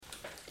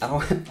I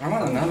want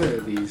another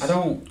of these. I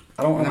don't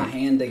want my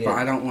hand to get... But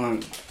I don't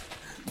want...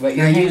 But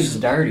your hand's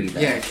dirty, though.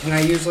 Yeah, can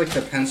I use, like,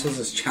 the pencils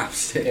as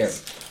chopsticks? Here.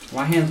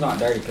 My hand's not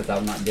dirty because I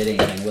did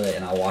anything with it,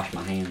 and I wash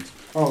my hands.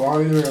 Oh,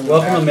 while you were in the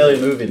Welcome to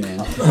Million Movie Man.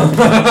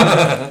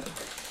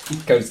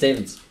 Cody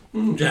Stevens.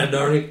 Chad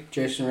Darney.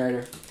 Jason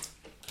Ryder.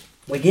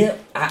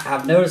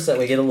 I've noticed that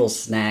we get a little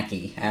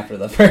snacky after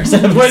the first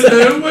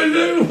episode. We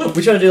do.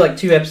 We try to do like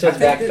 2 episodes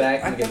back to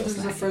back. I think this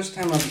is the first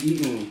time I've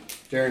eaten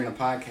during the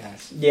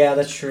podcast. Yeah,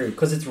 that's true.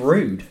 Because it's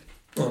rude.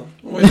 Well,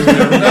 we do it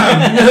every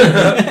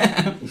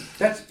time.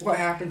 That's what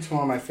happened to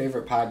one of my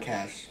favorite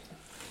podcasts.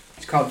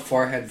 It's called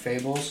Forehead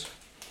Fables.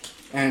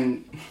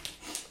 And,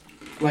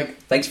 like...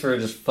 Thanks for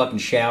just fucking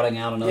shouting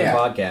out another Yeah.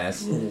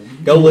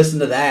 podcast. Go listen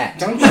to that.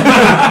 Don't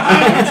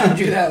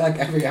you do that, like,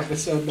 every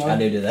episode, though? I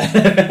do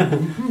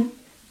that.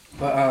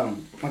 But,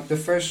 like, the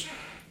first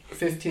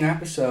 15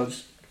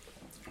 episodes,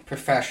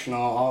 professional,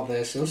 all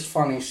this, it was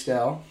funny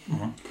still.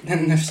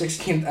 Then the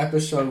 16th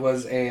episode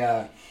was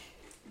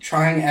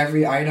trying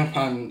every item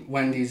on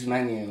Wendy's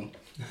menu.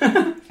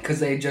 Because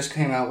they just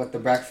came out with the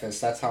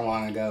breakfast. That's how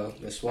long ago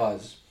this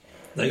was.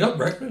 They got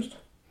breakfast?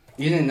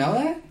 You didn't know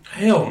that?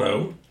 Hell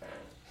no.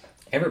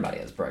 Everybody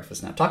has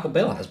breakfast now. Taco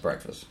Bell has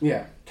breakfast.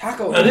 Yeah.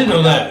 Taco. I didn't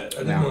know that. I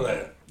didn't know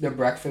that. The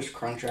breakfast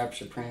Crunchwrap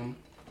Supreme.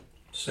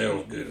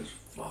 Sounds good as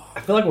fuck.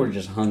 I feel like we're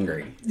just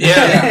hungry.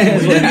 Yeah.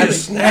 We did get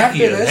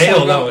snacky as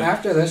hell, though.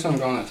 After this, I'm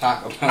going to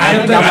Taco Bell.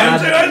 I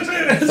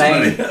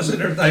sit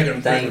there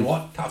thinking, Same.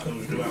 what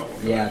tacos do I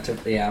want?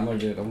 Yeah, I'm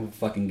gonna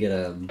fucking get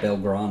a Bel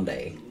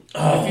Grande.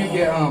 Oh, If you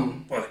get,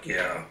 fuck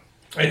yeah.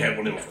 I ain't had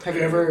one of them. have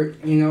you ever,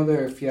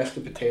 their Fiesta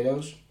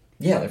potatoes?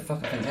 Yeah, they're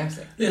fucking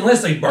fantastic.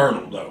 Unless they burn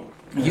them, though.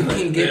 You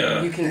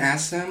can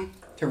ask them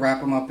to wrap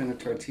them up in a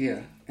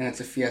tortilla, and it's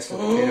a Fiesta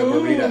potato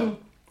burrito.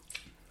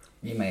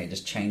 You may have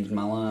just changed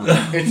my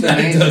life. It's That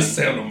amazing. does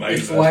sound amazing.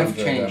 It's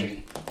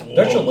life-changing.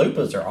 Their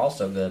chalupas are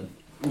also good.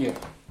 Yeah.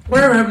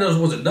 Whatever happened to those,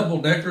 was it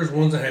double-deckers?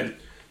 Ones that had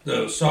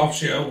the soft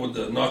shell with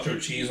the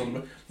nacho cheese on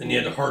them, then you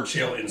had the hard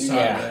shell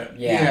inside of that.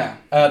 Yeah.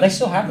 They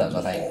still have those,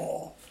 I think.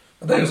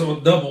 I think it's a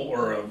double,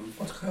 or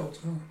what's it called?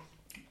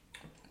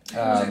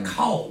 What's it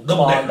called?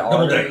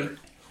 Double-decker.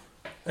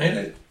 Ain't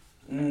it?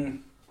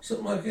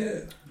 Something like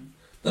that.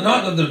 The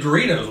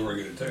Doritos were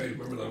good, too.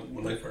 Remember them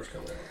when they first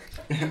came out?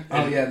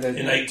 Oh, yeah.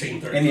 In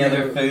 1830. Any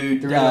other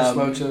food? Doritos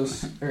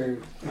Mochos.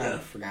 I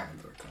forgot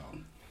what they're called.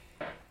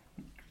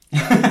 You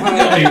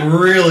got me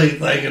really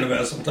thinking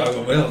about some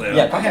Taco Bell now.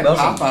 Yeah, Taco Bell's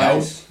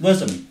Popeyes. dope.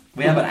 Listen,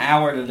 we have an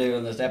hour to do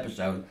in this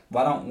episode.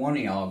 Why don't one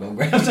of y'all go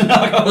grab some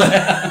Taco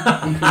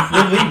Bell?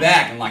 We'll be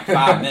back in like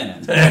 5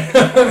 minutes.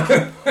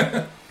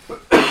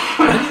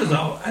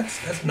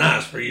 That's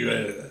nice for you.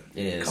 It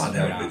is. God,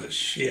 that would be the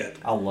shit.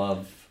 I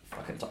love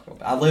fucking Taco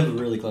Bell. I live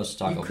really close to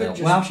Taco Bell.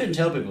 Well, I shouldn't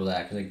tell people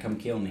that because they'd come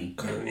kill me.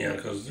 Yeah,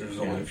 because there's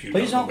only a few.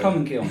 Please don't come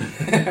and kill me.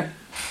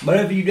 But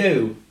if you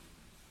do,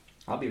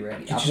 I'll be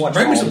ready.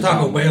 Bring me some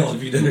Taco Bell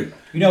if you do.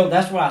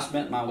 That's what I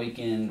spent my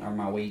weekend or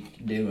my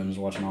week doing, was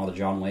watching all the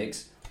John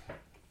Wicks.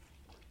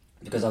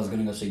 Because I was going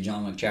to go see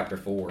John Wick Chapter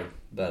 4,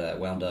 but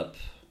wound up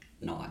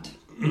not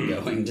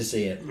going to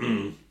see it.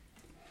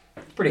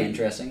 Pretty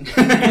interesting.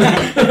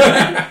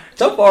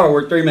 So far,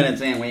 we're 3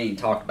 minutes in, we ain't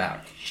talked about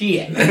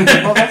shit.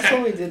 Well, that's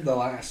what we did the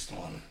last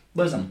one.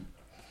 Listen,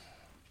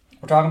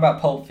 we're talking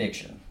about Pulp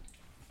Fiction.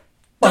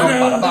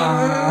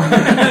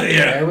 Yeah.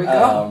 There we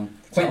go.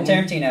 Quentin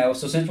Tarantino.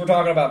 So since we're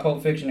talking about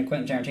Pulp Fiction and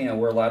Quentin Tarantino,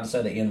 we're allowed to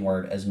say the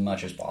N-word as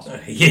much as possible.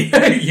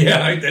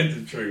 Yeah, that's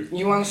the truth.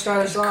 You want to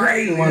start us off?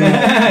 Crazy.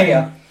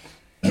 Yeah.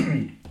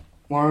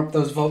 Warm up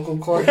those vocal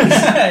cords?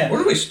 Where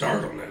do we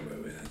start on that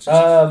movie?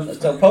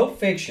 So Pulp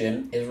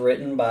Fiction is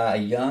written by a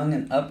young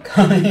and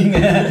upcoming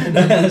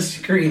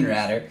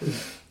screenwriter.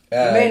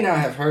 You may not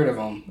have heard of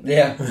him.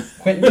 Yeah,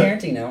 Quentin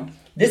Tarantino.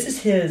 This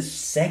is his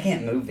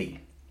second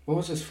movie. What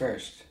was his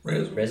first?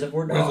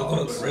 Reservoir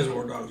Dogs.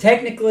 Reservoir Dogs.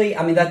 Technically,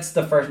 I mean, that's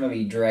the first movie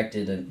he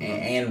directed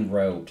and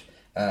wrote.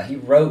 He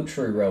wrote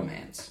True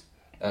Romance.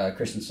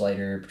 Christian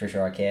Slater, Patricia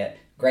Arquette.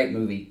 Great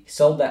movie. He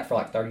sold that for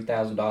like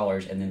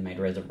 $30,000 and then made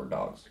Reservoir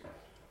Dogs.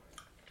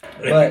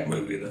 But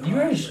movie, though. Do you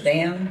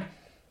understand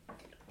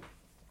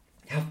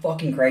how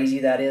fucking crazy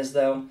that is,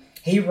 though?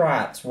 He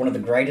writes one of the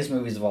greatest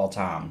movies of all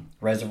time,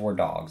 Reservoir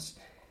Dogs.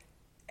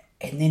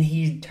 And then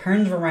he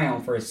turns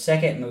around for his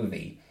second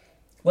movie.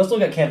 Let's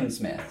look at Kevin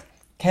Smith.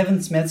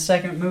 Kevin Smith's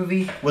second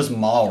movie was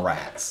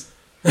Mallrats.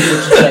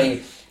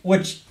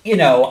 Which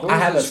What I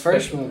have his a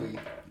first movie?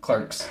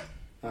 Clerks.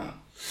 Oh.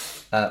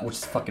 Which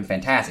is fucking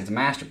fantastic. It's a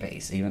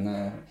masterpiece, even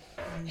though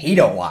he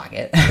don't like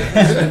it.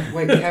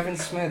 Wait, Kevin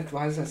Smith,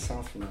 why does that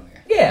sound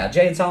familiar? Yeah,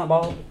 Jay and Silent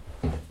Bob.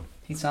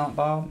 He's Silent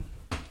Bob.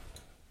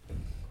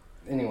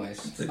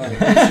 Anyways, it's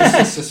just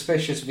a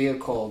suspicious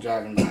vehicle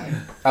driving by.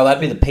 Oh,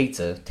 that'd be the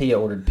pizza. Tia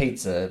ordered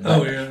pizza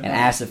and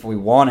asked if we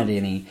wanted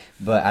any,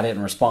 but I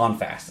didn't respond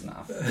fast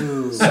enough.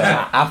 Ooh. So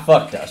I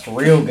fucked us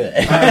real good.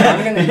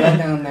 I'm going to go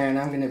down there and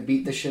I'm going to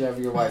beat the shit out of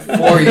your wife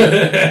for you.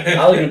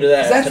 I was going to do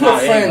that. That's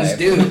what friends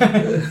do.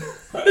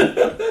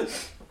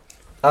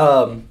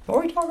 What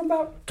are we talking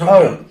about?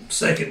 Talking about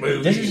second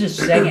movie. This is his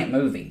second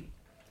movie.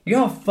 You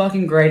know how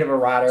fucking great of a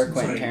writer It's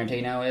Quentin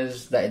insane. Tarantino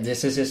is? That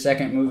this is his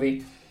second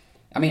movie.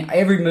 I mean,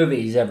 every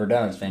movie he's ever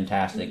done is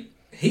fantastic.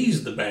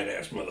 He's the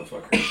badass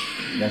motherfucker.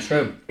 That's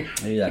true.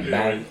 He's that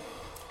Yeah.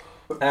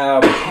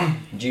 bad.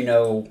 Do you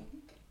know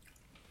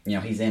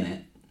he's in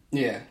it?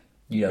 Yeah.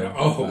 You know?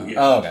 Oh, yeah.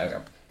 Oh, okay.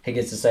 He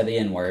gets to say the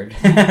N-word.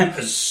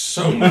 There's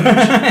so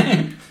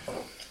much.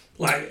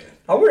 Like,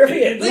 I wonder if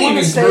they he...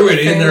 even threw it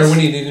in there when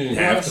he didn't even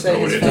have to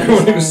throw it in there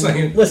when he was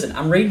saying. Listen,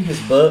 I'm reading his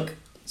book,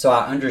 so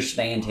I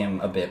understand him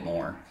a bit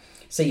more.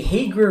 See,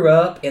 he grew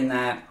up in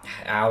that...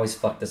 I always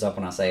fuck this up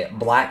when I say it.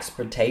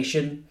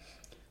 Blaxploitation,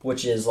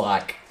 which is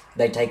like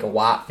they take a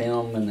white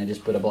film and they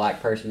just put a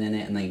black person in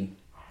it and they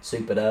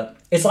soup it up.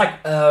 It's like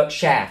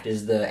Shaft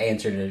is the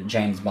answer to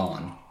James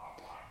Bond.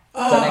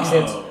 Does that make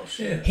sense? Oh,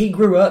 shit. He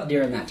grew up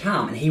during that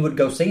time, and he would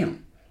go see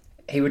them.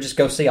 He would just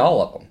go see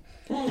all of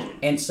them.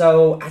 And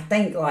so I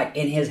think, like,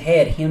 in his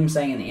head, him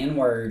saying the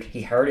N-word,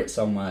 he heard it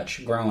so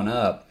much growing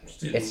up.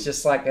 It's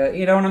just like,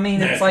 you know what I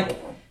mean? It's like,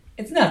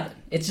 it's nothing.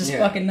 It's just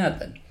fucking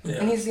nothing. Yeah.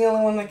 And he's the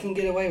only one that can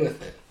get away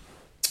with it.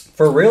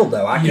 For real,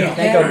 though, I can't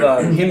think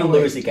of him and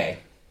Louis C.K.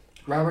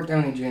 Robert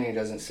Downey Jr.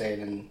 doesn't say it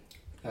in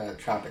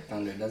Tropic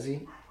Thunder, does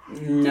he?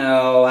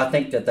 No, I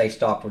think that they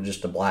stopped with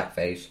just a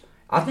blackface.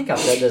 I think I've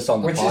said this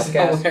on the Which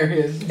podcast. is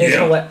hilarious.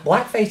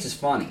 Blackface is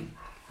funny.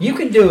 You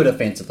can do it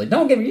offensively.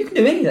 Don't get me. You can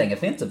do anything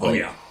offensively. Oh,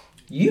 yeah.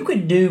 You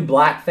could do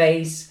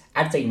blackface.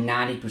 I'd say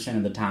 90%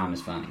 of the time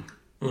is funny.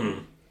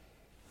 Mm.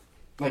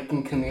 Like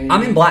in Community.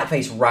 I'm in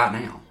blackface right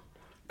now.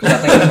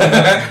 Because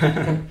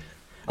I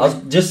was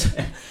just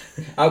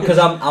because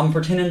I'm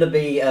pretending to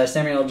be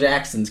Samuel L.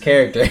 Jackson's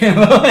character.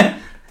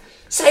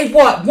 Say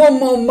what? One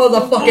more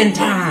motherfucking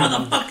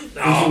time.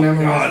 Oh,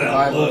 remember God, the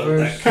I Bible love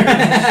verse?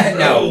 that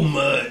No. so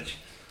much.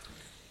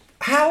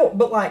 How?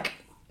 But like,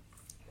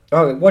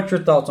 okay, what's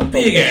your thoughts on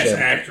Pulp Big ass Fiction?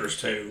 actors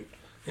too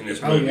in this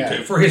Oh, movie yeah.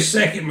 too. For his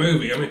second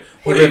movie, I mean,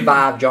 He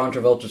revived John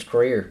Travolta's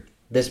career.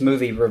 This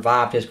movie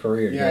revived his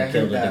career. Yeah, I He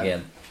killed heard it that.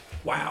 again.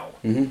 wow.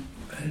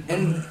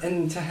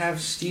 And to have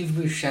Steve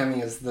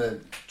Buscemi as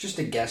just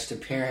a guest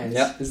appearance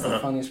Yep. is the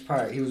funniest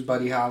part. He was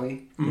Buddy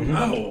Holly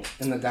Oh,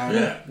 in the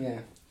diner. Yeah.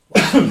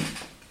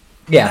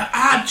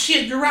 Yeah,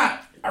 shit, you're right.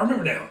 I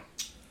remember now.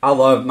 I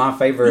love my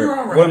favorite. You're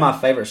all right. One of my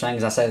favorite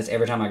things. I say this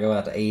every time I go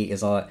out to eat.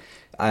 Is like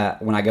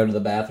when I go to the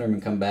bathroom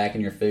and come back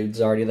and your food's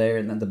already there.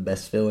 Isn't that the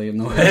best feeling in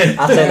the world?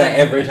 I say that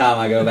every time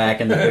I go back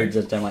and the food's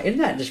just. I'm like,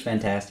 isn't that just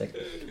fantastic?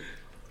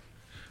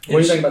 What do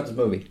you think about this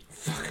movie?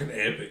 Fucking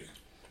epic.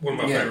 One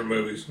of my Yeah. favorite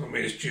movies. I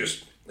mean, it's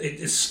just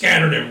it's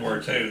scattered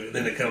everywhere too. And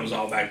then it comes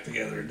all back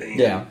together at the end.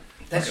 Yeah,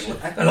 And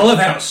I love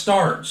how it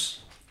starts,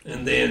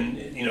 and then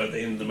at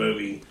the end of the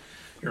movie,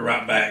 you're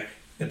right back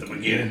at the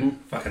beginning.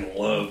 Fucking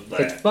love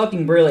that. it's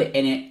fucking brilliant,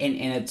 and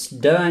it's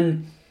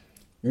done.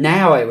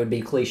 Now it would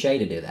be cliche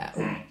to do that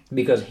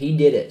because he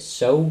did it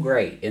so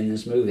great in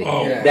this movie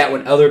Oh. Yeah. that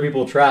when other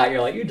people try it,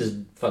 you're like, you're just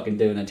fucking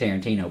doing a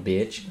Tarantino,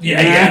 bitch.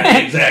 Yeah,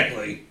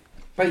 exactly.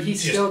 But he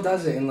still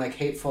does it in like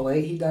Hateful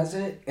Eight. He does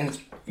it, and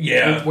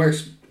Yeah. it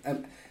works.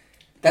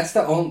 That's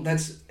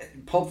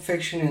Pulp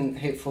Fiction and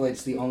Hateful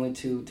Eight's the only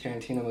two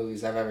Tarantino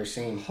movies I've ever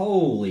seen.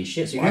 Holy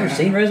shit! So you've never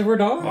seen Reservoir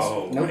Dogs?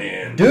 Oh Nope.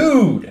 man,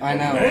 Dude! I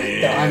know.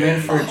 Man. I'm in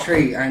for a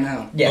treat. I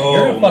know. Yeah, Oh,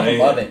 you're gonna fucking man.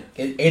 love it.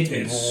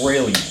 It's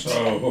brilliant.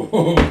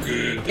 So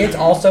good. It's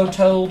also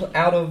told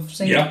out of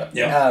sync. Yep.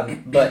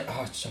 But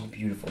it's so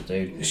beautiful,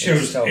 dude. It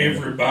shows It's so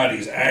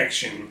everybody's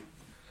action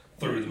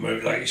through the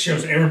movie. Like it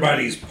shows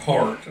everybody's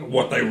part of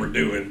what they were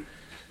doing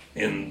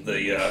in the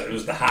it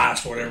was the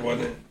heist or whatever,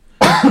 wasn't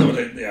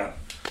it? Yeah.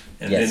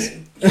 And Yes.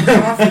 then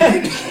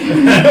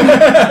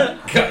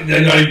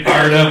they're not even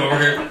fired up over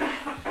here.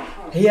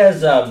 He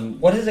has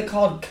what is it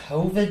called?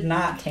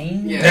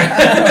 COVID-19.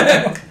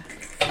 Yeah.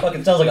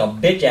 Fucking sounds like a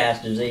bitch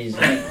ass disease.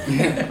 I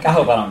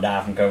hope I don't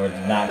die from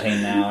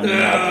COVID-19 now. And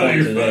I'll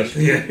point to You're this.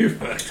 fucked. Yeah, you're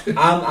fucked.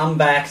 I'm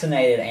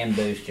vaccinated and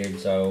boosted,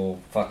 so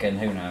fucking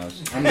who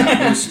knows? I'm not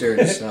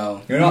boosted,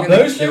 so You're not I'm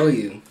gonna boosted? kill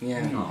you.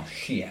 Yeah. Oh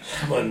shit.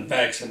 I'm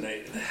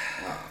unvaccinated.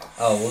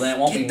 Oh well, then it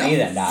won't be me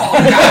that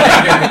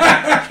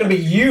dies. It's gonna be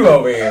you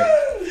over here.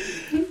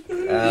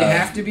 You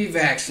have to be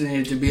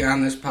vaccinated to be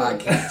on this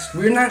podcast.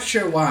 We're not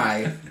sure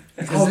why.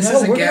 Because this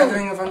is a we're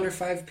gathering of under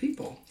 5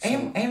 people. So.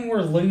 And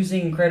we're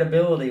losing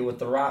credibility with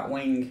the right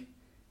wing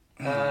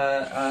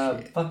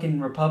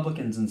fucking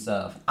Republicans and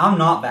stuff. I'm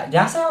not Did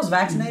I say I was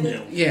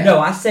vaccinated? Yeah. No,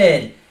 I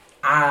said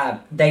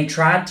they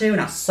tried to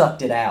and I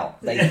sucked it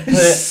out. They put it, I I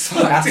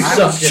was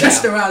sucked it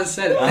just out. about to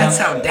say it. That's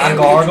how I damn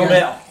gargled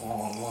it.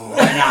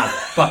 And I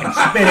fucking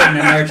spit it in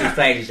the nurse's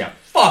face and said,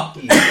 fuck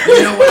you.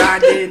 You know what I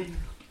did?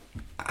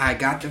 I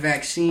got the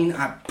vaccine,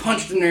 I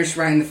punched the nurse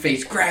right in the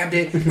face, grabbed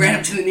it, ran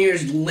up to the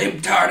nearest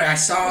limp tart I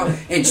saw,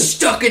 and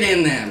stuck it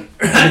in them.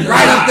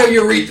 Right up their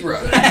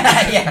urethra.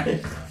 Yeah.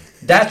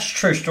 That's a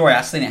true story.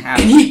 I've seen it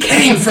happen. And he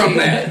came from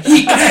that.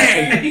 He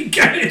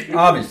came.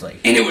 Obviously.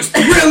 And it was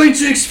thrilling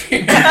to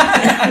experience.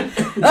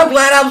 I'm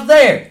glad I was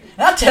there.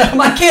 I'll tell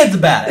my kids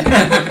about it.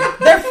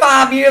 They're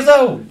 5 years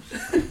old.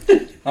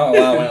 Oh,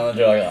 well, I went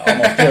into like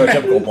almost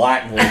stereotypical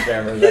black voice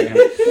there for a second.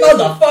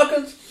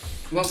 Motherfuckers.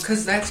 Well,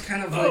 because that's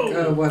kind of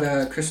like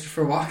what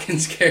Christopher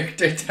Walken's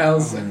character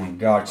tells Oh my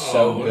god,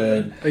 so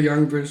good. a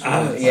young Bruce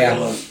Willis.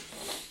 Yeah.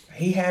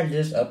 He had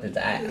this up his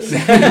ass.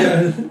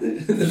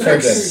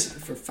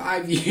 For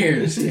 5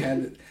 years, he had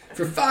it.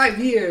 For 5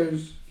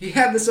 years, he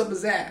had this up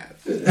his ass.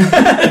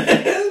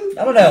 I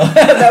don't know.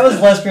 That was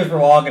less Christopher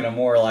Walken and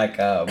more like,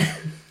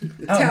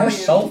 more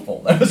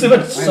soulful. That was so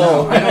much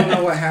soul. I don't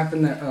know what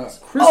happened to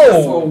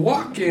Christopher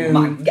Walken.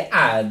 My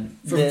God.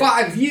 For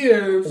 5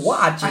 years,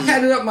 watch I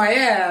had it up my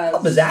ass.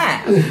 Up his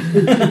ass.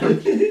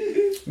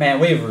 Man,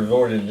 we've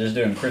resorted to just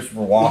doing Christopher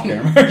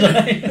Walken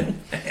impersonation.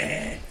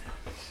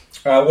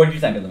 What did you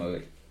think of the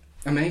movie?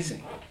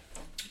 Amazing.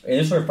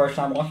 Is this your first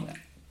time watching it?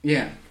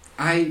 Yeah.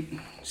 I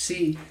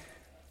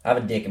have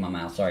a dick in my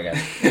mouth. Sorry,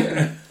 guys.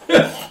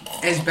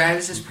 As bad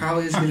as this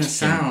probably is going to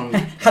sound,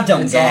 I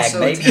don't it's gag, also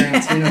baby. a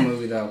Tarantino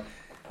movie, though.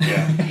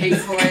 Yeah.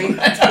 Hateful Eight.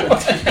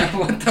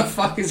 What the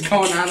fuck is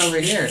going on over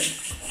here?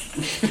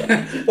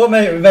 What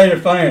made it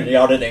funnier?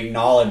 Y'all didn't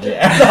acknowledge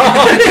it.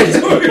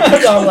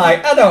 So I'm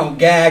like, I don't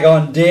gag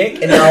on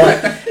dick, and y'all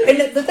like.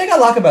 And the thing I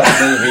like about the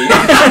movie.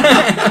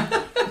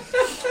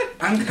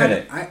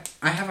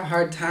 I have a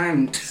hard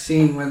time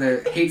seeing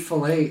whether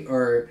Hateful Eight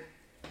or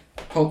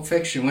Pulp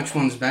Fiction, which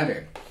one's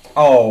better.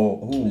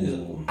 Oh,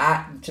 ooh.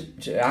 I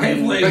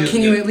mean, but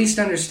can you at least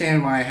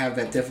understand why I have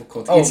that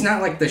difficulty? Oh. It's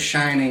not like The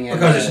Shining.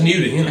 Because it's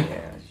new to him.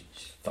 Yeah,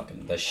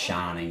 fucking The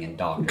Shining and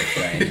Doctor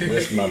Strange.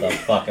 This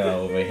motherfucker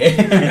over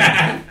here.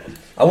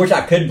 I wish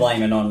I could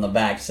blame it on the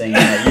vaccine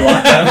that you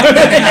like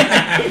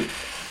that.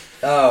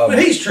 But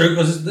he's true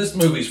because this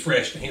movie's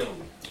fresh to him.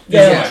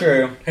 Yeah,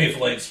 true.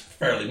 Hateful Eight's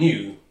fairly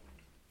new,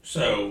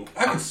 so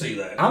I can see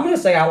that. I'm gonna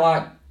say I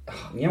like.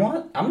 You know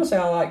what? I'm gonna say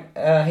I like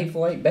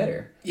Hateful Eight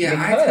better. Yeah,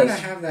 I kind of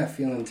have that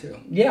feeling too.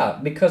 Yeah,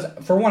 because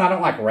for one, I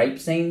don't like rape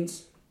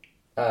scenes.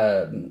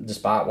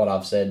 Despite what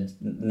I've said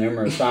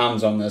numerous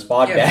times on this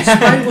podcast.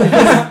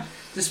 Yeah,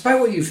 despite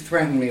what you've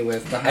threatened me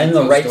with behind and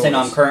the rape doors. scene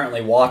I'm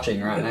currently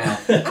watching right now.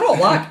 I don't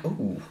like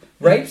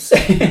rape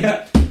scene.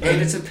 And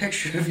it's a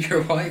picture of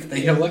your wife that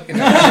you're looking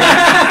at.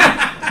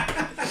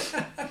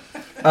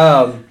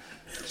 I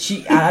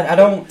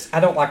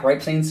don't like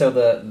rape scenes. So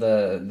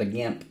the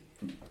gimp,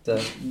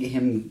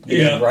 him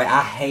getting right.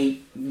 I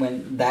hate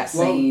when that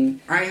scene.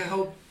 Well, I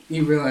hope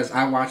you realize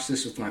I watched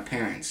this with my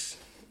parents.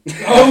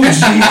 Oh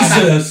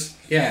Jesus!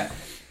 Yeah.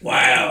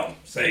 Wow.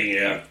 Say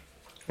yeah.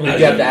 Did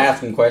you have to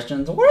ask them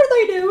questions? What are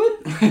they doing?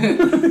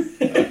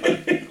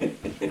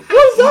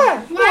 What's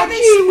that?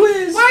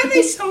 Why are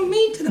they so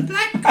mean to the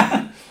black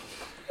guy?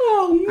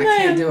 Oh man! I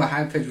can't do a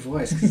high pitched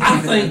voice. I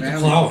think the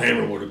claw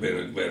hammer would have been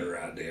a better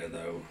idea,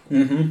 though.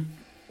 Mm-hmm.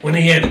 When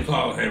he had the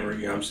claw hammer,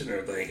 I'm sitting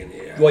there thinking,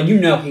 yeah. Well, you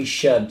know he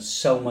shoved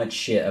so much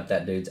shit up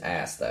that dude's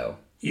ass, though.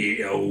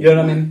 Yeah. You know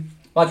what I mean?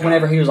 Like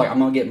whenever he was like, "I'm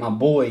gonna get my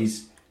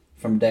boys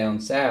from down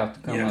south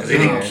to come up because here."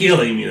 they didn't kill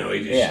him, you know.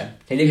 He didn't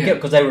kill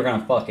because they were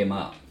gonna fuck him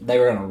up. They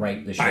were gonna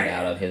rape the shit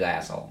out of his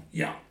asshole.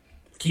 Yeah,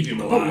 keep him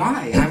alive. But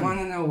why? I want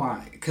to know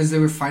why. Because they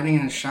were fighting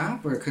in a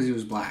shop, or because he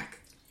was black?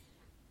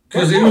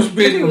 Because he was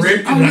being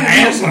ripped in the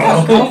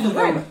asshole.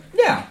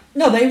 Yeah,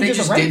 no, they were They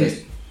just a did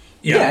rapist. it.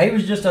 Yeah, he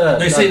was just a.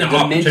 They seen an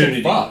demented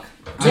opportunity fuck.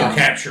 to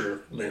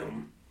capture them.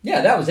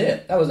 Yeah, that was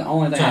it. That was the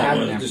only thing that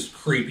happened there. Just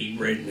creepy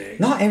rednecks.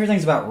 Not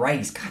everything's about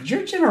race. God,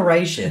 your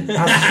generation.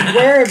 I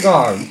swear to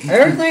God.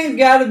 Everything's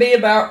got to be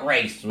about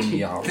race with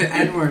y'all. The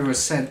N-word was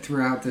said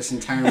throughout this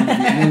entire movie,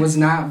 and it was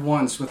not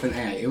once with an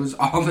A. It was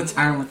all the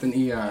time with an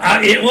ER.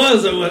 It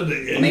was. It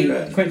wasn't. I mean,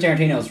 Quentin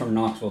Tarantino is from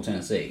Knoxville,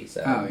 Tennessee.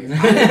 So. Oh,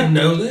 yeah. I didn't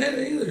know that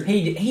either.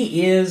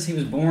 He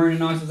was born in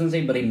Knoxville,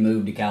 Tennessee, but he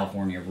moved to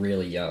California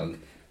really young.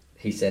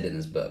 He said in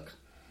his book.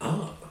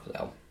 Oh.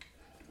 So,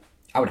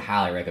 I would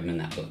highly recommend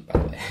that book, by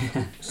the way.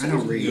 I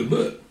don't read. Good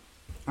book.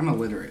 I'm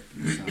illiterate.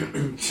 So. I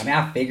mean,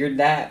 I figured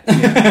that.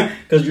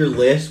 Because your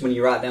list, when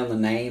you write down the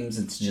names,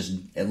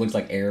 it looks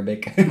like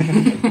Arabic.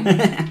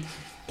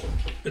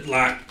 But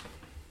like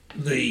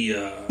the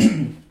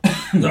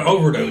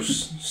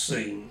overdose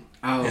scene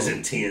is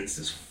intense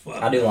as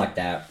fuck. I do like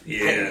that.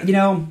 Yeah.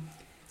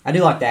 I do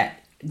like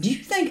that. Do you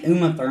think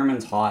Uma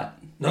Thurman's hot?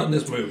 Not in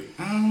this movie.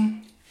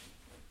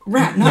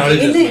 Right. No,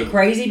 isn't it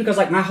crazy? Because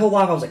like my whole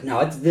life I was like,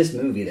 no, it's this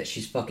movie that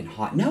she's fucking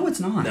hot. No,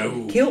 it's not.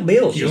 No. Kill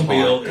Bill. Kill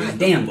Bill. God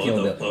damn,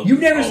 Kill Bill. You've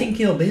never seen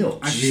Kill Bill.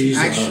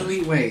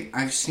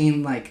 I've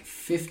seen like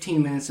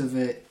 15 minutes of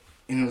it,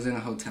 and it was in a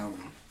hotel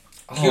room.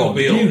 Kill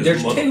Bill. Dude,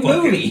 there's two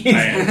movies.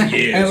 Yes.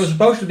 And it was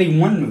supposed to be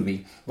one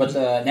movie, but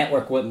the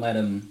network wouldn't let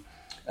him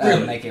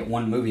make it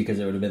one movie because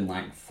it would have been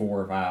like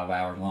 4 or 5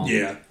 hours long.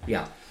 Yeah.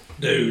 Yeah.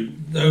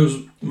 Dude,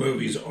 those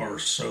movies are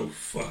so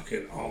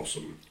fucking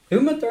awesome.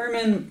 Uma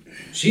Thurman...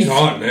 She's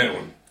hot in that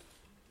one.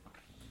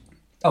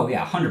 Oh,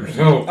 yeah, 100%.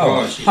 Oh,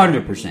 gosh.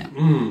 100%.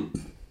 Mm.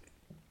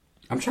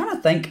 I'm trying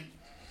to think...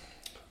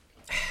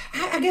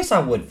 I guess I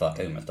would fuck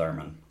Uma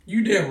Thurman.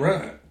 You damn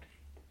right.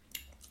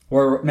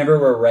 Remember,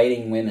 we're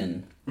rating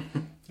women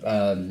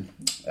in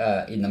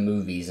the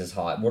movies as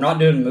hot. We're not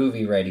doing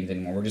movie ratings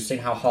anymore. We're just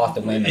seeing how hot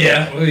the women are.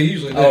 Yeah, we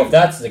usually do. Oh, if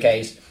that's the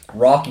case,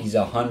 Rocky's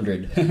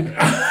 100.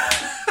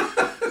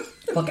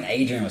 Fucking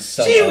Adrian was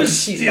so. She was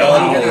still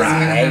alright. I'm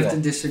gonna have to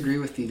disagree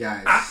with you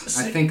guys.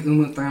 I think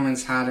Uma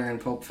Thurman's hotter in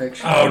Pulp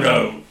Fiction. Oh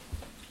no,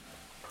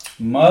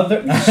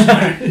 mother.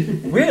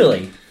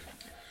 Really?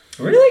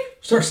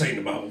 Start saying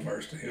the Bible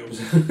verse to him.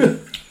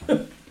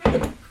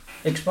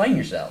 Explain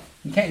yourself.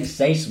 You can't just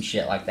say some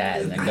shit like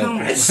that and then go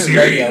That's through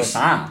radio serious.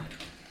 time.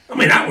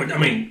 I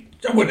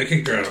wouldn't have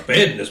kicked her out of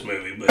bed in this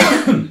movie,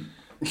 but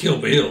Kill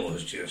Bill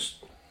is just,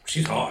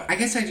 she's hot. I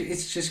guess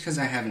it's just because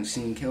I haven't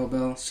seen Kill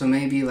Bill, so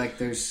maybe like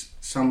there's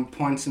some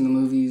points in the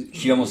movie.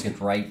 She almost gets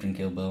raped in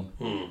Kill Bill.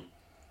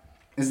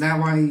 Is that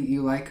why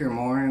you like her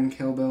more in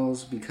Kill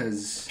Bills?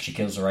 Because she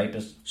kills the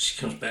rapist? She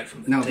comes back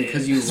from the dead.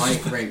 Because you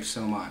like rape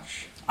so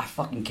much. I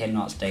fucking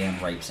cannot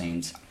stand rape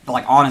scenes.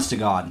 Like, honest to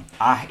God,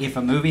 if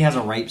a movie has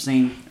a rape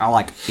scene, I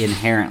like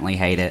inherently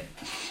hate it.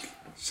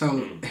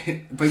 So,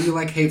 but you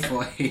like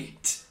Hateful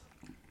Eight.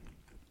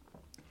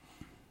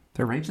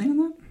 There a rape scene in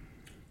that?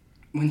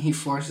 When he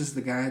forces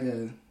the guy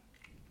to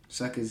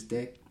suck his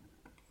dick,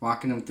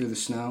 walking him through the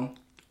snow.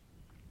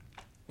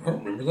 I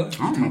don't remember that.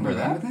 I don't remember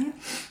that.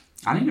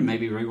 I need to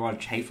maybe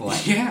rewatch Hateful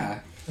Eight.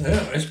 Yeah. Yeah,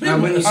 it's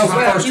been when you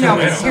first you know,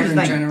 come out. here's the in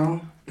thing.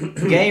 general.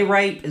 Gay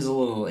rape is a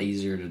little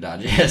easier to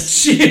digest.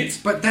 Shit.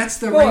 But that's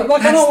the Well, rape.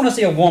 like, I don't want to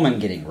see a woman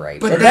getting raped.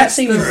 But that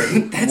seems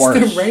that's worse.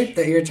 the rape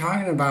that you're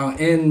talking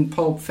about in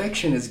Pulp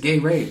Fiction is gay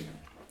rape.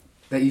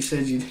 That you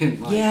said you didn't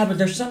like. Yeah, but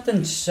there's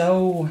something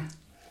so...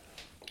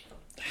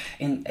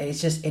 And it's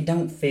just, it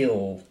don't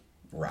feel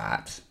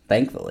right.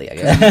 Thankfully, I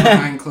guess.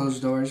 Behind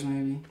closed doors,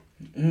 maybe?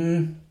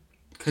 Mm,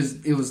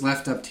 Because it was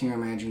left up to your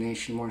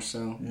imagination more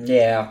so.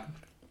 yeah.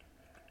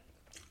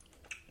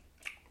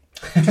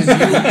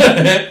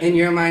 In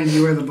your mind,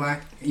 you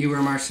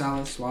were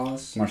Marcellus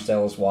Wallace?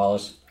 Marcellus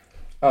Wallace.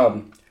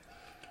 You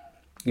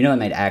know they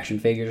made action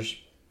figures?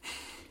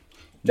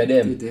 They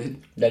did. You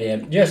did? They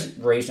did. Just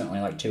recently,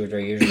 like 2 or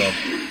 3 years ago.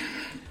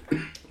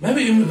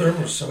 Maybe Uma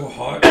Thurman was so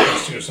hot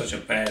because she was such a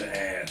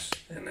badass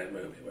in that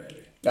movie,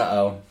 maybe.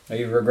 Uh-oh. Are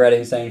you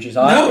regretting saying she's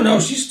hot? No,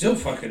 she's still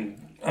fucking,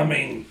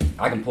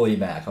 I can pull you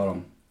back. Hold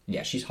on.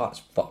 Yeah, she's hot as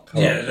fuck.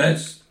 Hold yeah, on.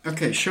 that's...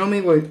 Okay, show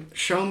me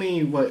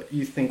what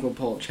you think will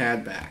pull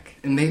Chad back,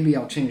 and maybe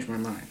I'll change my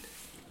mind.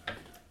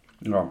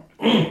 No.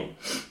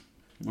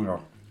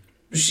 No.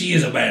 She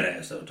is a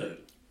badass, though, too.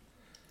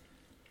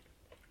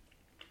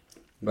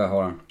 But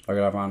hold on. I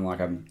gotta find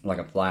like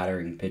a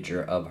flattering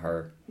picture of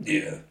her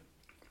Yeah.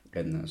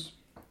 in this.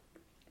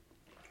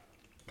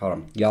 Hold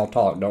on. Y'all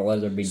talk. Don't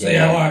let her be See,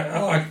 dead. I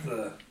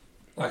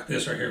like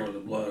this right here with the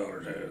blood on her,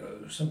 too.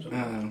 There's something...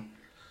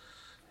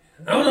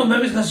 I don't know,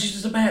 maybe it's because she's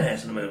just a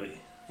badass in the movie.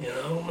 You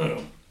know, I don't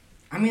know.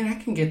 I mean, I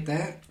can get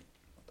that.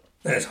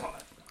 That's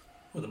hot.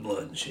 With the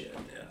blood and shit,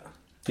 yeah.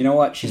 You know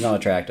what? She's not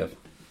attractive.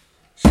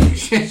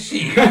 She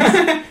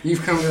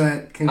You've come to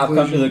that conclusion. I've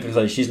come to the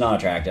conclusion she's not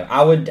attractive.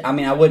 I wouldn't,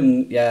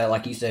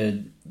 like you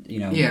said,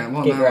 kick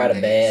her out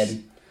of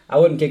bed. I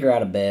wouldn't kick her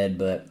out of bed,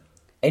 but...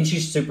 And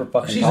she's super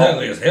fucking She's tall.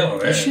 ugly as hell.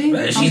 Is she?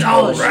 Man, she's How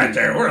tall old is right she?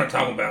 there. We're not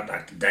talking about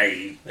like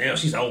today.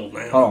 She's old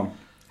now. Hold on.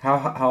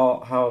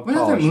 How What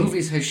tall other is she?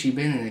 movies has she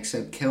been in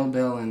except Kill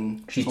Bill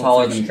and She's Pulp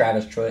taller Fiction? than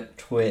Travis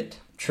Tritt.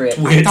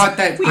 I thought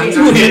that... I'm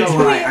not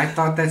gonna lie. I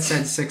thought that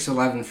said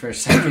 6'11" for a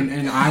second,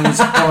 and I was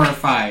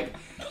horrified.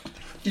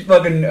 She's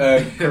fucking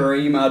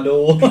Kareem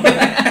Abdul.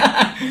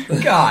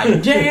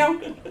 God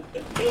damn.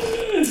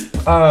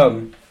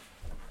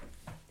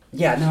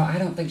 Yeah, no, I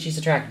don't think she's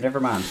attractive. Never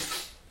mind.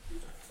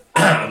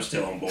 I'm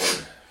still on board.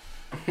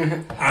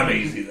 I'm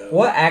easy though.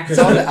 What actress?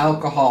 It's all the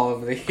alcohol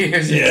over the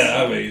years.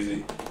 Yeah, I'm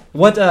easy.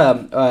 What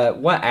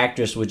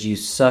actress would you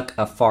suck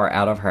a fart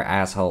out of her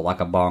asshole like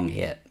a bong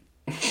hit?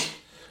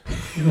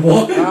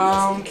 What?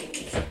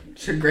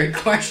 It's a great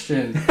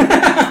question.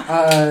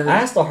 I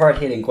asked the hard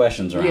hitting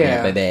questions around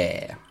Yeah. here,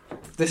 baby.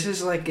 This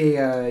is like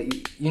a,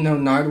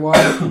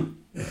 Nardwar?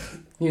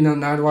 You know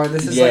Nardwar?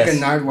 This is Yes. like a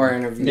Nardwar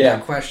interview. Yeah.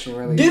 That question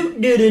really. Do.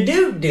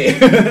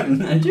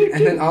 And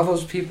then all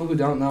those people who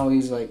don't know,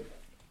 he's like,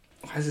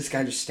 why is this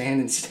guy just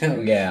standing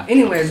still? Yeah.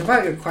 Anyways,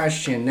 about your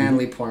question,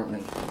 Natalie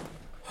Portman.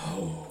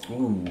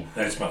 Ooh.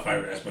 That's my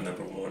favorite. That's my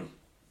number one.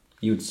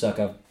 You would suck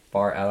a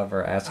fart out of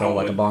her asshole I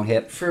like a would. bong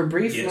hit? For a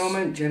brief Yes.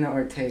 moment, Jenna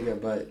Ortega,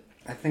 but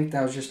I think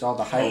that was just all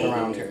the hype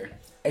around her.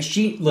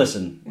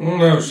 Listen,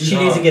 No, she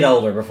needs to get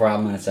older before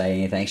I'm going to say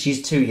anything.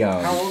 She's too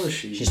young. How old is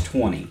she? She's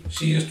 20.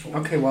 She is 20.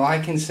 Okay, well, I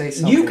can say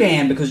something. You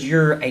can because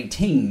you're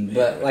 18,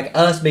 but like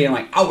us being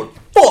like, I would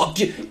fuck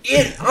you.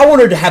 I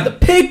want her to have the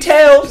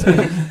pigtails,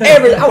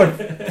 everything. I would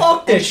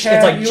fuck this shit.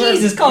 It's like,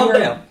 Jesus, calm you were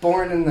down.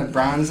 Born in the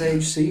Bronze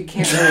Age, so you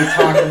can't really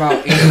talk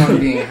about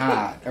anyone being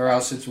hot, or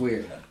else it's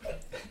weird.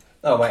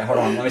 Oh, wait, hold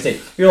on. Let me see.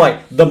 You're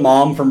like the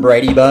mom from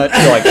Brady Bunch.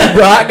 You're like,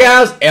 right,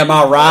 guys? Am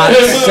I right?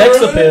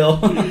 Sex appeal.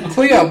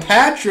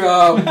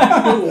 Cleopatra!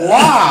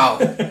 Wow!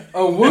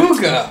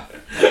 Awooga!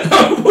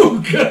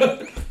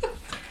 Awooga!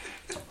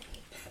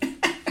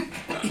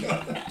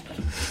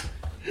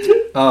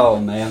 Oh,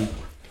 man.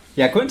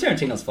 Yeah, Quentin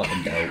Tarantino's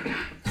fucking dope.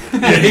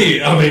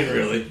 Yeah,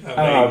 really.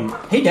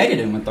 He dated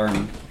Uma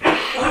Thurman.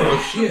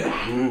 Oh, shit.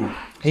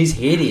 He's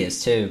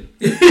hideous too.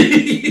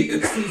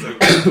 He's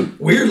a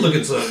weird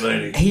looking something,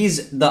 ain't he?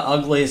 He's the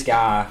ugliest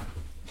guy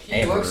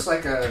ever. Looks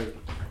like an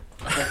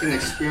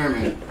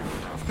experiment.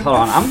 Hold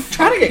on, I'm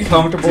trying to get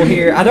comfortable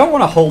here. I don't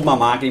want to hold my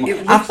mic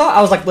anymore. I thought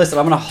I was like, listen,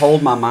 I'm going to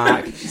hold my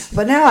mic,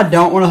 but now I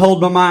don't want to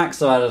hold my mic,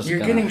 so I just. You're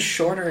getting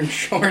shorter and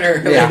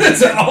shorter. Yeah,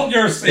 that's all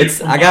you're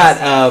saying. I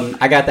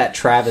got that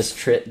Travis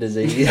Tritt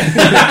disease.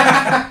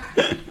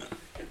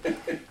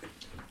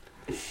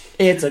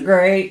 It's a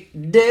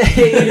great day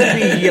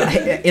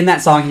to be. In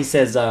that song, he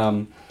says,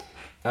 what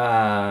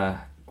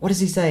does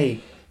he say?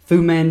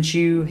 Fu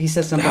Manchu. He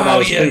says something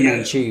about Fu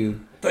Manchu.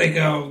 Think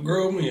I'll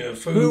grow me a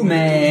Fu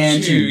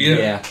Manchu.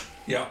 Yeah.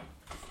 Damn,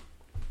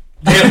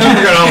 I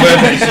forgot all about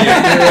that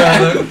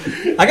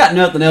shit. I got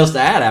nothing else to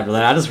add after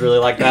that. I just really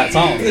like that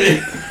song.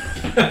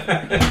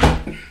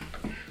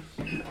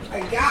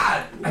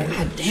 God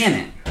damn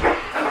it.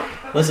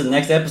 Listen,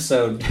 next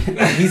episode,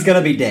 he's going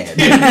to be dead.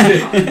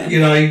 You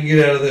know, you can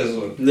get out of this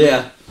one.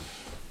 Yeah.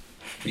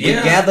 We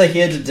gather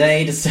here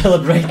today to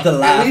celebrate the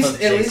life of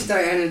Jason. At least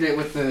I ended it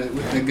with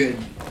the good,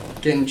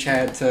 getting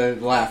Chad to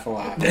laugh a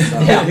lot.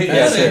 So.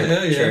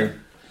 True.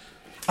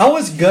 I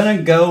was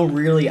gonna go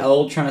really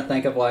old, trying to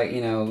think of like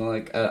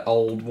an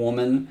old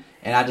woman,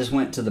 and I just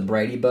went to the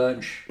Brady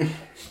Bunch,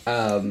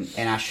 and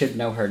I should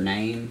know her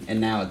name, and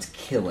now it's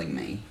killing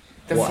me.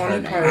 The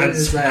funny part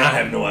is that I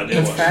have no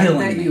idea. The fact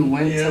that you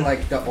went to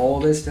like the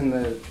oldest and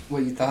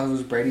what you thought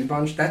was Brady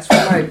Bunch, that's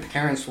what my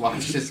parents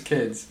watched as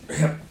kids.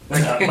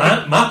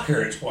 My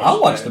parents watched. I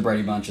watched the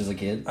Brady Bunch as a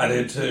kid. I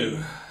did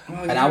too.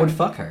 Well, and I would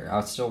fuck her.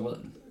 I still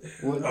would.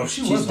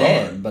 She's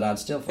dead, hard. but I'd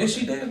still fuck her. Is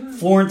she dead?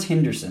 Florence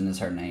Henderson is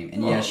her name.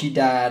 And she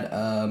died.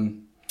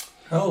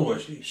 How old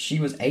was she? She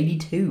was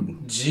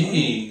 82.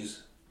 Jeez.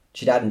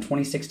 She died in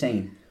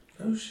 2016.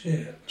 Oh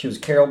shit. She was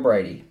Carol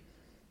Brady.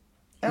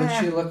 What did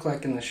she look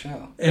like in the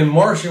show? And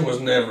Marcia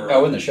was never.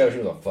 Oh, in the show, she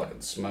was a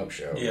fucking smoke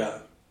show. Yeah.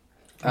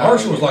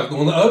 Marcia was like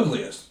one of the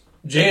ugliest.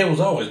 Jan was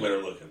always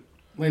better looking.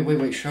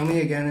 Wait. Show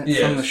me again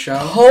from the show.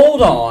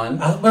 Hold on.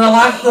 But I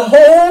like the...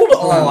 Hold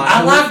on.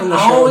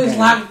 I always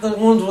liked the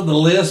ones with the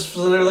lisps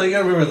and everything. I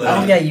remember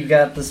that. Oh, yeah, you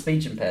got the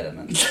speech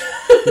impediment.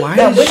 Why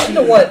now, listen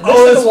to what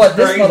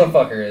this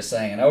motherfucker is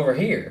saying over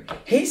here.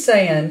 He's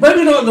saying...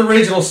 Maybe not in the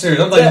original series.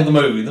 I'm thinking of the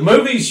movie. The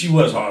movie, she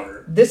was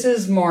hotter. This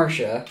is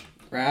Marcia,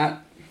 right?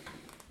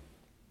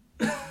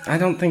 I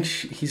don't think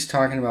he's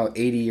talking about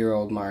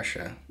 80-year-old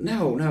Marcia.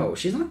 No,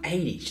 she's not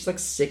 80. She's like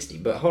 60.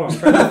 But hold on, I'm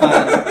trying to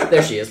find.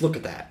 There she is. Look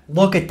at that.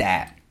 Look at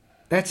that.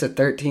 That's a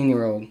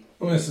 13-year-old.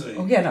 Let me see.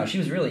 Oh yeah, no, she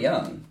was really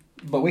young.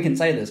 But we can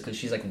say this because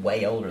she's like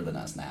way older than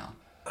us now.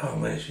 Oh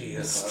man, she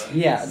is.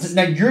 Yeah.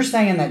 Now you're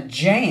saying that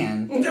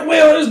Jan.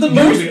 Well, it's the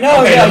movie.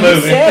 No, okay, yeah, you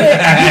said it.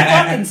 You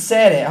fucking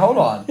said it. Hold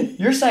on.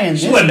 You're saying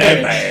this. She wasn't that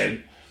bitch.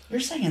 bad. You're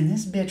saying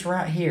this bitch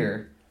right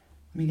here.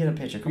 Let me get a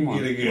picture. Come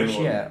on. Where's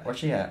she at? Where's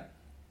she at?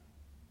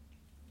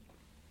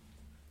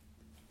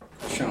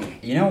 Show me.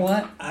 You know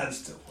what? I'd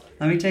still play.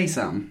 Let me tell you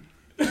something.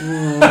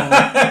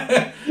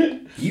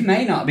 You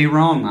may not be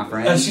wrong, my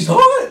friend. She's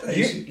hot.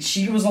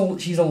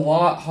 She's a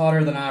lot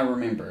hotter than I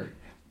remember.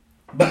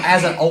 But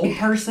as an old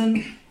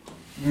person,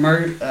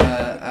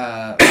 Marcia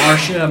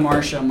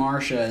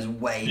is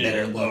way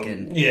better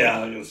looking. Yeah,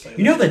 I was gonna say.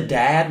 You know the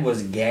dad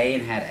was gay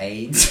and had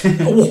AIDS.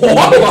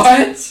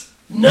 What?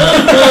 No.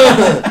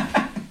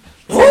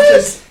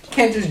 What?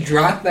 Can't just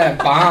drop that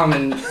bomb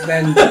and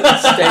then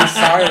stay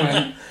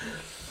silent.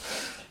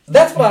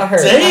 That's what I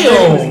heard. Damn. I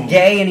heard he was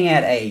gay and he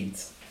had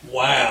AIDS.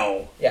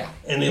 Wow. Yeah.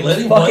 And they let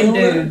him fucking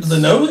play on dudes. it? Did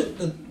they know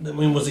it? I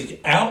mean, was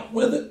he out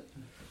with it?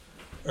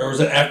 Or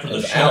was it after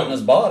the show? Out in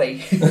his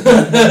body.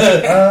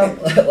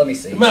 Let me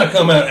see. It might have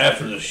come out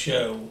after the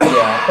show.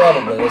 Yeah,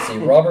 probably. Let's see.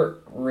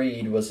 Robert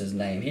Reed was his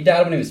name. He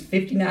died when he was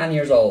 59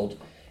 years old.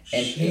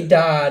 And he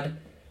died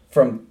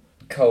from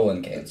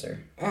colon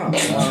cancer. Oh,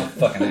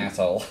 fucking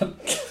asshole.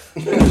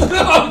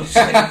 Oh,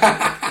 shit.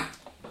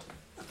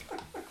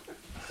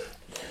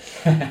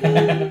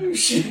 I'm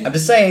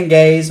just saying,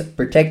 gays,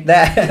 protect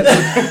that.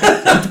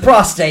 Get the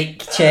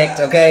prostate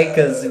checked, okay?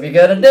 Because if you're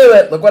gonna do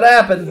it, look what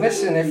happened.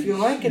 listen, if you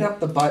like it up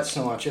the butt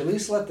so much, at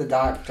least let the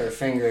doctor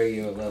finger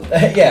you a little.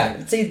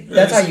 Yeah, see,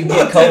 that's how you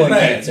get colon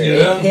cancer.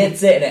 Yeah. It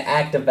hits it and it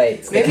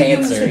activates the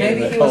cancer.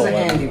 Maybe he was a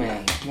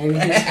handyman. Maybe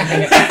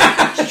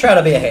Just try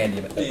to be a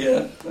handyman.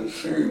 Yeah, I'm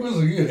sure he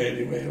was a good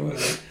handyman,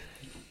 wasn't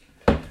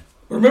he?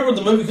 Remember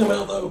the movie come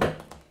out, though?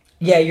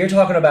 Yeah, you're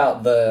talking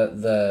about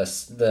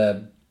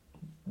the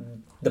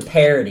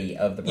parody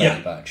of the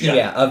Brady Bunch.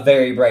 Yeah, a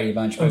very Brady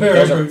Bunch movie.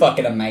 Those are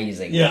fucking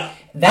amazing. Yeah.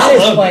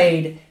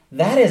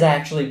 That is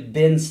actually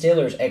Ben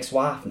Stiller's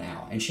ex-wife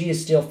now, and she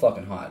is still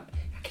fucking hot.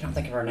 I can't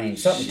think of her name.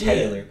 Something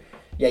Taylor.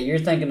 Yeah, you're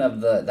thinking of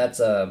the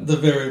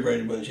very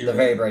Brady Bunch. The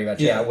very Brady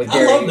Bunch. Yeah, with I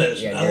Gary, love that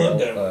shit. Yeah, I love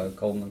that.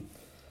 Coleman.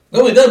 They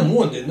only done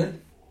one, didn't they?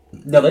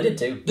 No, they did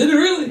two. Did they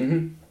really?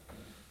 Mm-hmm.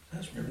 I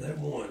just remember that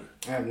one.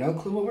 I have no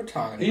clue what we're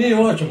talking about. You need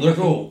to watch them. They're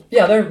cool.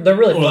 Yeah, they're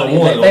really funny.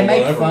 They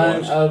make fun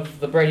watched. of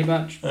the Brady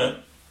Bunch.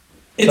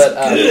 It's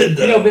good,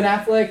 though. You know Ben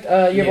Affleck?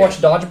 You ever watch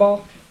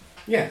Dodgeball?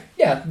 Yeah.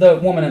 Yeah, the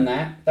woman in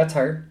that. That's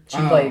her. She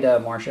played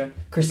Marsha.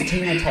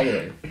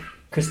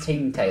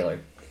 Christine Taylor.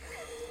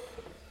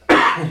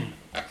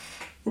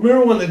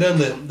 Remember when they done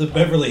the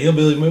Beverly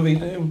Hillbilly movie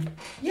too?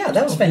 Yeah,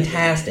 that was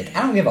fantastic.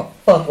 I don't give a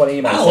fuck what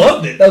anybody said.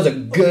 loved it. That was a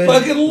good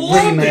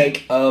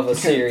remake of a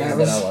series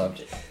that I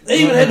loved.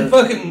 They even had the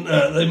fucking,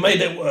 they made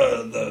that,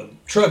 the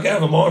truck out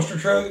of a monster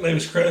truck. They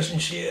was crushing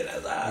shit.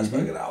 That was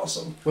fucking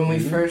awesome. When we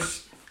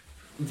first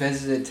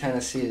visited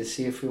Tennessee to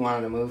see if we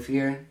wanted to move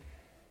here,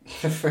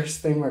 the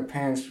first thing my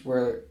parents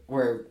were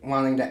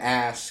wanting to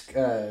ask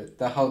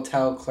the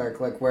hotel clerk,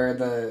 like, where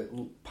the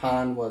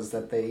pond was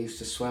that they used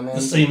to swim in.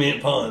 The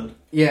cement pond.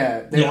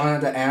 Yeah, they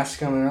wanted to ask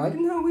them, and they're like,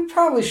 no, we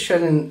probably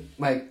shouldn't,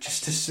 like,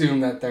 just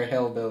assume that they're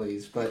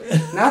hillbillies. But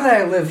now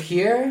that I live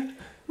here,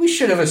 we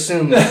should have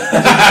assumed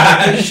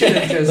that. We should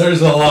have just...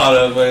 There's a lot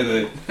of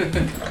them,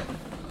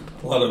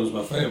 a lot of them's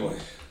my family.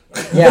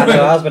 Yeah,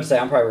 no, I was about to say,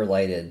 I'm probably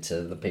related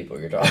to the people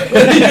you're talking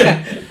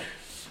about.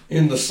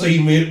 In the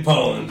cement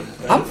pond.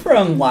 I'm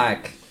from,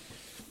 like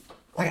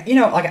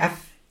I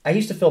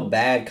used to feel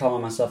bad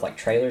calling myself, like,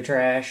 trailer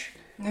trash.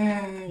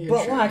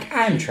 But, like,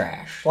 I'm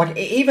trash. Like,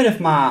 even if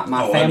my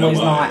family's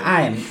not,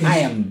 I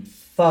am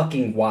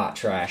fucking white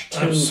trash.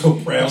 I'm so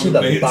proud to of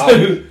the it, bone.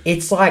 too.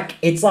 It's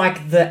like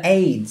the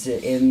AIDS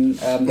in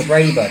the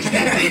Brady Bunch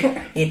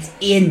guy. It's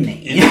in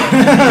me.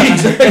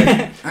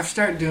 I've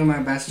started doing my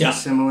best to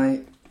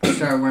assimilate. I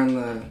started wearing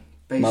the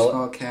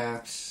baseball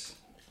caps.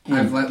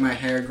 I've let my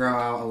hair grow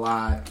out a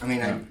lot. I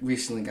mean, I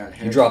recently got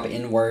hair. You drop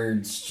in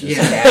words. Just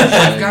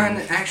I've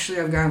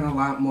gotten a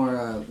lot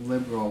more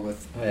liberal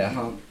with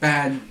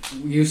bad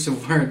use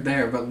of word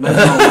there, but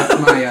liberal with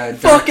my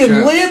fucking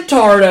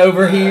libtard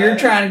over here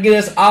trying to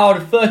get us all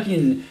to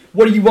fucking.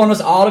 What do you want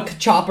us all to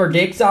chop our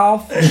dicks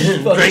off?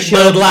 Drink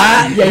Bud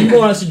Light? Yeah, you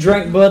want us to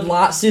drink Bud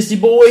Light, sissy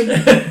boy?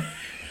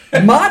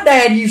 My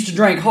dad used to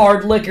drink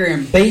hard liquor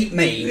and beat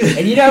me.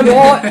 And you know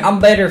what? I'm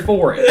better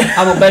for it.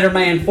 I'm a better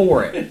man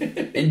for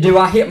it. And do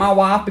I hit my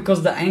wife because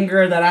of the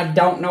anger that I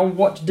don't know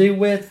what to do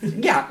with?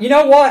 Yeah, you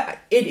know what?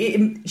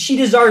 She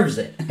deserves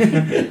it.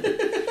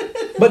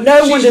 But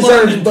no one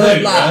deserves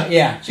Bud Light. Right?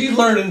 Yeah. She's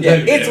learning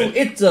too.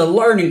 It's a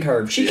learning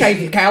curve. She came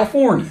from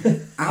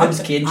California. I'm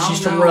just kidding.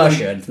 She's from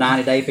Russia. It's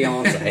 90 Day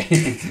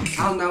Fiance.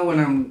 I'll know when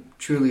I'm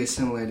truly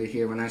assimilated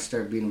here when I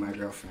start beating my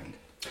girlfriend.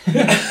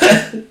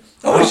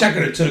 I wish I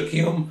could have took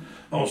him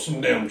on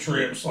some damn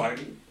trips, like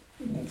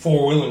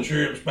 4-wheeling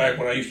trips back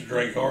when I used to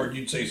drink hard.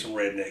 You'd see some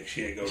redneck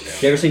shit go down.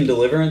 You ever seen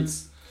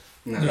Deliverance?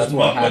 No. There's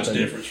not much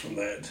difference from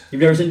that.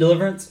 You've never seen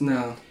Deliverance?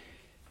 No.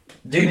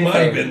 He might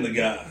have been the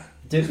guy.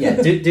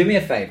 Do me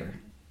a favor.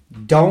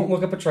 Don't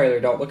look up a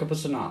trailer. Don't look up a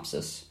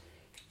synopsis.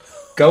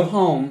 Go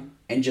home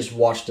and just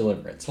watch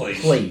Deliverance.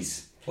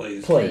 Please.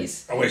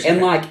 I wish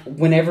and, like,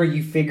 whenever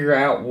you figure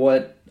out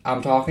what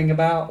I'm talking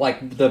about,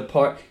 like, the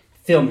part,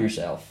 film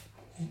yourself.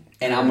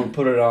 And I'm going to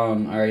put it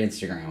on our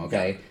Instagram,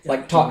 okay?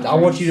 Like, talk. I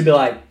want you to be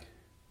like,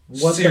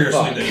 what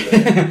seriously the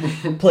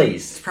fuck?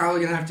 Please. It's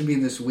probably going to have to be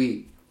this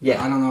week.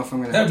 Yeah. I don't know if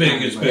I'm going to have That'd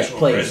be a good special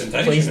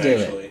presentation, please do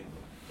actually. It.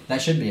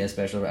 That should be a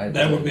special.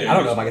 That would be. I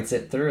don't know if I could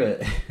sit through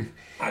it.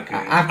 I could.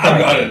 I've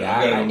got it.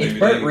 It's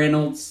Burt DVD.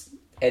 Reynolds,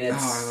 and it's. Oh,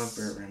 I love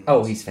Burt Reynolds.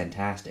 Oh, he's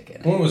fantastic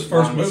in it. One of his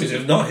first movies.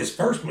 It's not his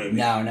first movie.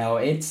 No,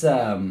 it's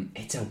a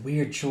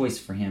weird choice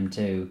for him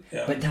too.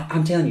 Yeah. But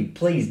I'm telling you,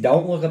 please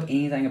don't look up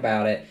anything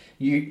about it.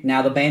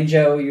 Now the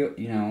banjo,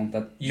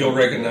 you'll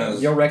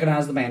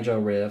recognize the banjo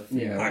riff.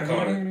 Yeah,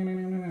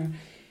 iconic.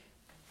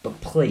 But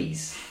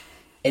please.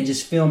 And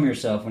just film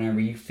yourself whenever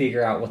you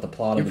figure out what the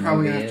plot of the movie is. You're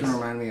probably going to have to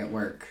remind me at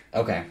work.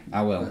 Okay,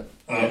 I will.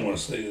 I want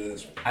to see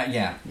this.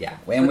 Yeah.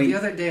 And the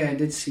other day I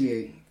did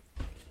see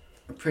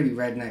a pretty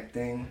redneck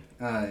thing.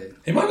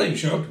 He might not even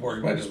show up to work.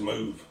 He might just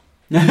move.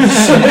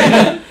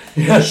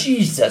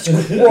 Jesus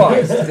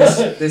Christ!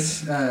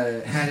 This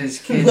had his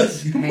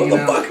kids hanging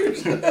out.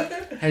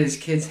 Had his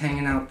kids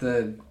hanging out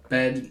the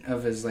bed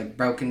of his, like,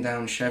 broken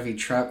down Chevy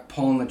truck,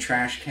 pulling the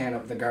trash can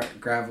up the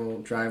gravel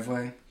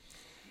driveway.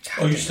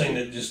 Oh, you seen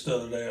it just the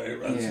other day?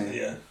 Right?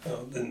 Yeah.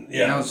 Oh, then,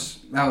 yeah.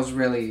 That was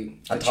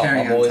really I taught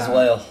my boys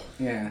well.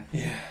 Yeah.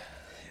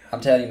 I'm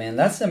telling you, man,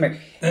 that's the thing.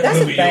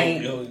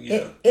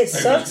 It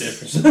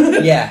sucks.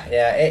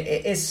 Yeah.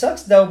 It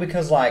sucks though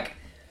because, like,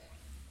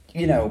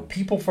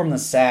 people from the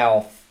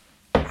South.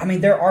 I mean,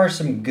 there are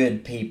some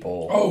good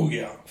people. Oh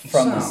yeah,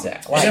 from the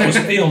South. Like, that was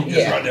filmed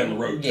just right down the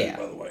road. Too,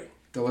 by the way.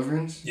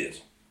 Deliverance. Yes.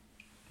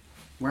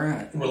 Where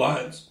at?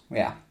 Reliance.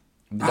 Yeah.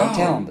 But don't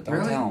tell them.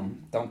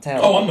 Don't tell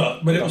them. Oh, I'm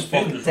not. But it was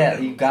filmed.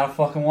 You gotta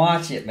fucking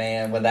watch it,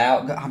 man. I'm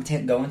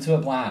going to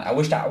it blind. I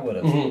wished I would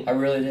have. Mm-hmm. I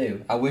really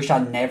do. I wish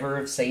I'd never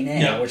have seen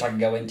it. Yeah. I wish I could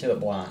go into it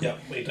blind. Yeah,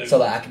 me too. So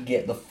that I could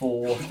get the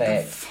full effect.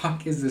 What the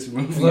fuck is this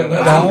movie?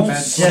 Don't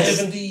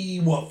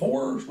 74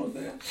 or something like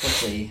that. Let's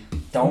see.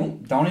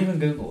 Don't even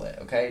Google it,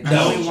 okay?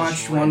 I only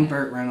watched one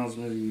Burt Reynolds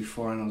movie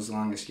before, and it was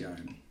Longest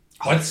Yard.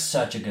 That's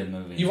such a good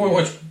movie. You've only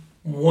watched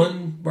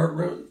one Burt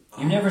Reynolds?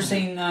 You've never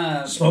seen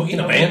Smokey and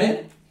the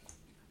Bandit?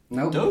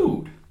 Nope.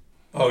 Dude.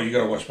 Oh, you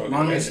gotta watch Smokey and the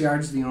Bandit. Longest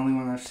Yard's the only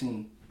one I've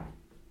seen.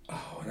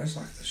 Oh, that's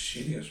like the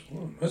shittiest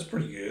one. That's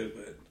pretty good,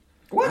 but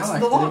What's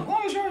the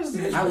longest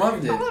yard? I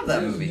loved it. I love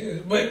that movie. Yeah.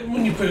 But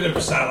when you put it up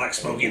beside like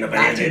Smokey and the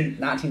Bandit.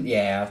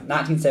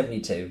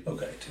 1972.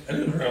 Okay, I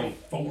knew it was around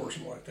 4 or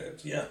something like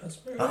that. Yeah, that's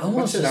fair. Almost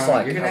What's it just on?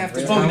 like You're gonna have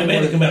to Smokey and the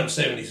Bandit came out in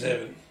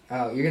 77.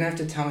 Oh, you're gonna have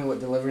to tell me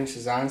what Deliverance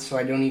is on, so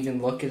I don't even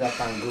look it up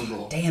on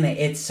Google. Damn it!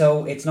 It's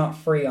not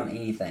free on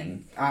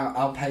anything.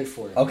 I'll pay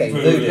for it. Okay,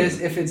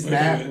 If it's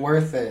that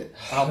worth it,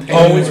 I'll pay.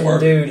 Oh, it's for it.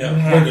 worth Dude, it. Yeah, you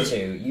have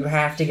to. You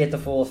have to get the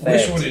full I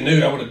wish effect. what he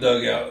knew, I would have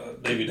dug out a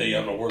DVD. I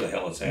don't know where the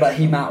hell it's at. But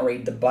he might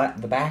read the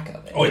back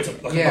of it. Oh, it's a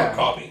burnt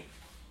copy.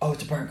 Oh,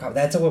 it's a burnt copy.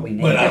 That's what we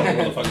need. But I don't know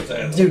where the fuck it's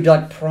at. Dude,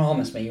 like,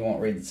 promise me you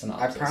won't read the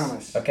synopsis. I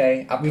promise.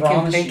 Okay? I We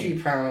promise can you. pinky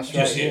promise right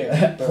Just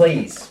here.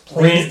 Please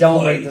Print don't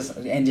play. read this.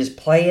 And just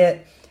play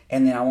it,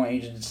 and then I want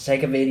you to just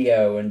take a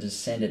video and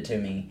just send it to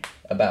me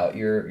about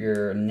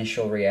your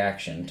initial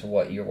reaction to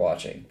what you're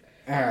watching.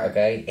 Alright.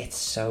 Okay? It's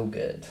so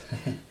good.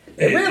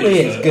 It really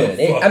is good.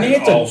 It's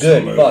a awesome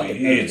good movie. fucking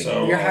movie. It's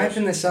so You're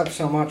awesome. hyping this up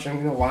so much, I'm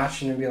gonna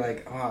watch it and be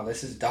like, oh,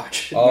 this is dog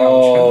shit. No,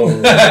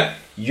 Oh,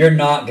 you're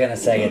not gonna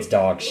say it's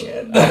dog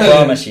shit. I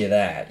promise you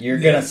that. You're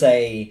gonna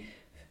say,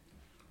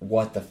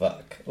 "What the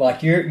fuck?"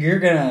 Like you're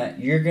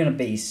gonna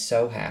be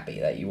so happy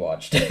that you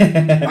watched it.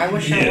 I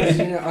wish I Yeah. was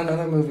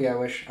another movie. I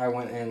wish I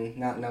went in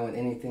not knowing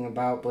anything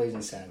about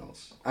Blazing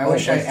Saddles. I Oh,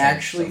 wish I Blazing Saddles,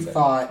 actually so good.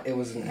 thought it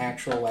was an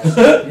actual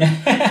western,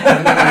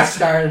 and then I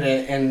started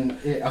it and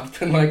it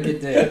opened like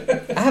it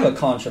did. I have a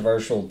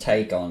controversial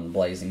take on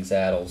Blazing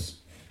Saddles.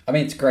 I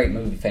mean, it's a great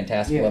movie,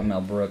 fantastic. Yeah. Love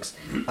Mel Brooks.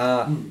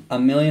 A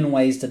Million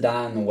Ways to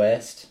Die in the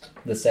West,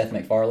 the Seth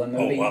MacFarlane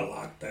movie. Oh, I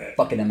like that.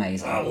 Fucking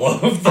amazing. I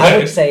love I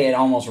would that. say it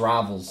almost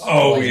rivals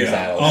Oh, Blazing yeah.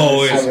 Saddles.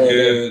 Oh, it's I really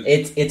good.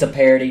 do. It's a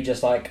parody,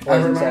 just like I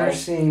Blazing remember Saddles.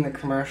 seeing the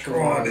commercial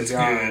when I God, was it's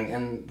young, good.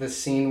 and the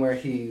scene where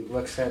he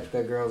looks at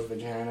the girl's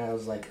vagina. I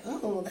was like,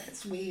 oh,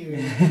 that's weird.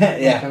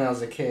 Yeah. When I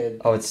was a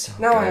kid. Oh, it's so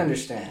Now good. I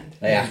understand.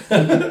 Yeah.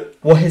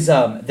 Well, his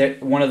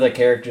one of the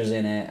characters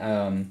in it,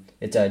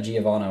 it's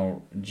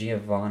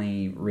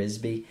Giovanni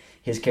Risby.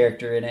 His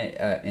character in it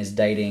is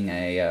dating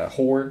a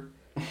whore,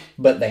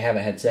 but they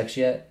haven't had sex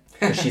yet.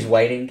 So she's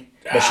waiting,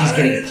 but she's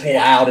getting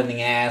plowed in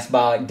the ass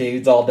by like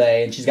dudes all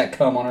day, and she's got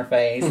cum on her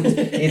face.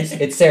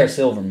 It's Sarah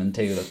Silverman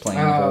too that's playing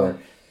the whore.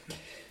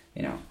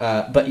 You know,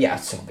 but yeah,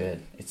 it's so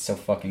good. It's so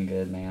fucking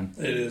good, man.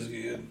 It is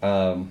good.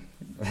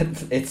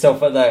 It's so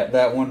fun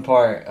that one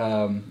part.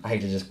 I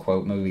hate to just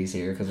quote movies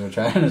here because we're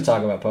trying to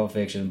talk about Pulp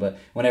Fiction, but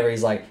whenever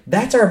he's like,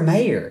 "That's our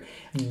mayor,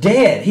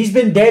 dead. He's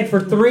been dead for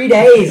 3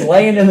 days,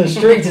 laying in the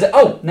streets." He's like,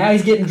 "Oh, now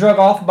he's getting drug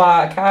off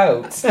by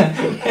coyotes,"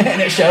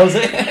 and it shows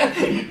it.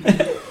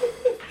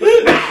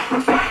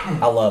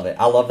 I love it.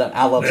 I love that.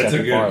 I love That's Seth a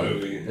good MacFarlane.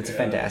 movie. It's a Yeah,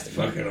 fantastic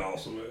movie. fucking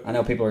awesome movie. I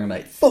know people are gonna be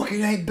like,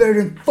 "Fucking ain't better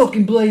than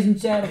fucking Blazing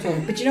Saddles,"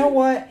 but you know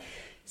what?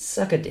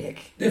 Suck a dick.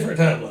 Different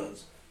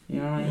timelines. You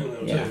know what I mean? You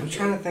know, Yeah. I'm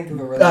trying to think of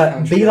a really Be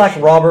like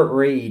controversial- Robert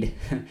Reed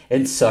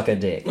and suck a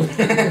dick,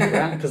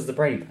 right? Because the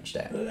Brady Bunch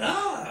dad.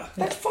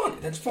 That's fun.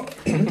 That's fun.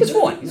 It's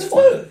fun. It's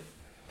fun.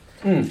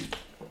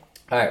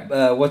 All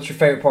right. What's your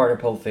favorite part of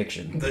Pulp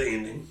Fiction? The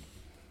ending.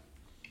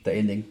 The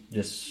ending,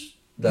 just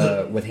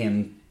with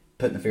him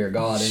putting the fear of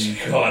God in.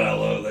 God, I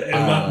love that.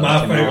 And my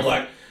Tim favorite, Roth.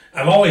 like,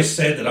 I've always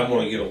said that I'm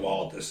going to get a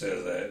wallet that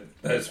says that.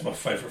 That's my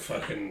favorite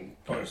fucking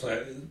part. It's like,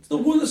 it's the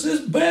one that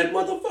says bad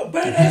motherfucker,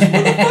 badass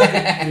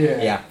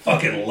motherfucker. Yeah.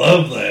 Fucking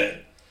love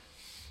that.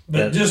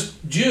 But Yeah.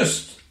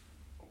 just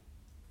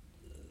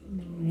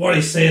what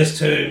he says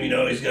to him, you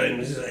know, he's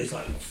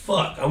like,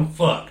 fuck, I'm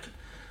fucked.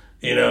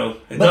 You know,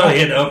 and But now he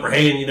had the upper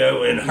hand, you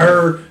know, and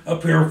her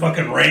up here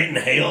fucking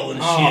ranting hell and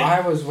Oh, shit. I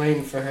was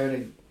waiting for her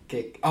to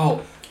get.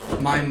 Oh,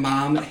 my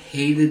mom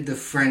hated the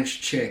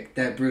French chick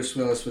that Bruce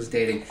Willis was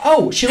dating.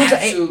 Oh, she looks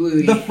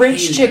Absolutely the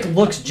French hated chick her.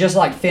 looks just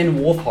like Finn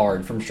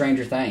Wolfhard from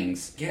Stranger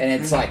Things, Yeah.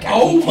 and it's like,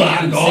 Oh you can't my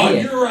even God, see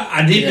it. you're right.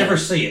 I did Yeah. never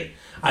see it.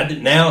 I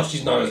did. Now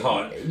she's not as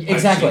hot.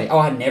 Exactly. Oh,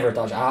 I never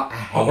thought. I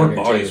Oh, hated her her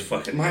body's too.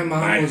 fucking. My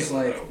mom immaculate, was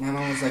like, though.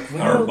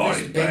 when Her will this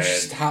body's bitch bad.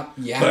 stop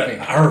But yapping?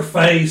 her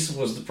face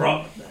was the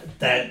problem.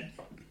 That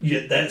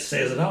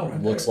says it all.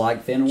 Right Looks there.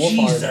 like Finn Wolfhard.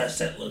 Jesus,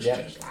 that looks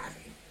Yep. just like him.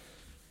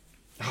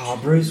 Oh,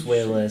 Bruce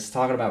Willis.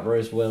 Talking about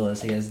Bruce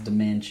Willis, he has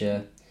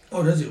dementia.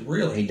 Oh, does it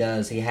really? He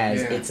does. He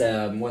has. Yeah. It's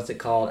what's it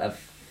called?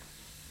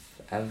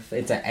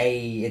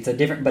 It's a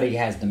different, but he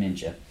has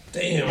dementia.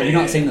 Damn. Have you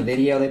man. not seen the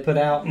video they put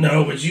out?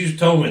 No, but you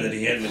told me that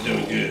he hadn't been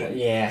doing good.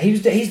 Yeah,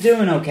 he's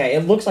doing okay.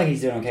 It looks like he's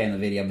doing okay in the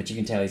video, but you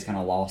can tell he's kind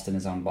of lost in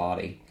his own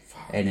body,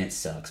 and it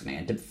sucks,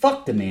 man.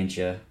 Fuck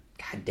dementia.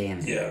 God damn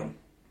it. Yeah,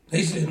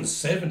 he's in the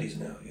 70s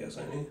now. Yes,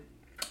 I mean.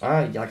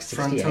 Like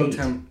 68.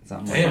 Frontotem-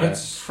 Something like Damn, that.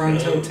 it's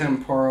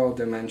Frontotemporal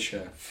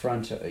dementia.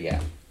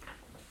 Yeah.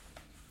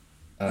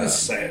 That's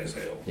sad as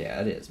hell.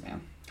 Yeah, it is,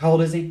 man. How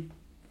old is he?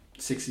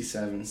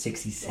 67.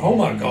 67. Oh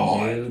my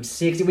God. Dude,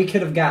 60. We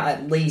could have got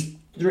at least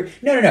 3.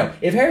 No.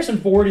 If Harrison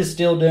Ford is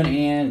still doing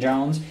Indiana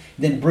Jones,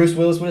 then Bruce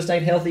Willis would have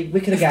stayed healthy. We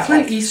could have got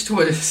Clint like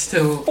Eastwood is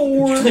still.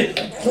 4.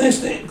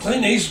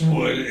 Clint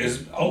Eastwood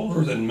is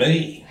older than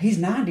me. He's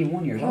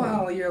 91 years old.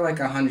 Well, you're like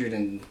 100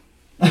 and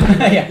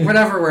Yeah.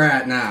 whatever we're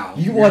at now.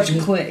 You watched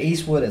Clint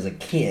Eastwood as a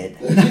kid.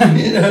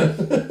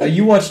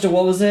 You watched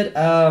what was it?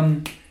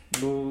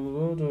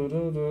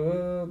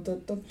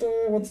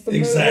 What's the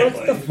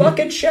Exactly. What's the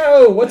fucking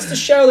show? What's the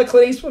show that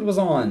Clint Eastwood was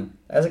on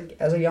as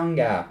a young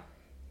guy?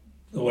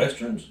 The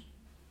westerns.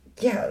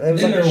 Yeah, I it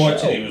was never like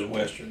watched any of his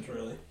westerns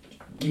really.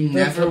 You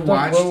never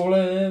watched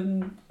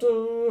Rawhide.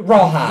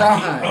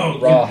 Rawhide. Oh,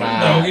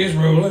 Rawhide. Doggies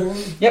rolling.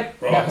 Yep,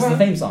 that was the Rawhide.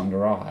 theme song to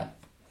Rawhide.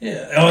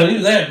 Yeah, oh, I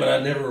knew that, but I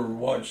never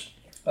watched.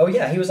 Oh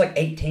yeah, he was like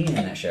 18 in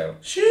that show.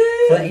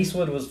 Shit. Clint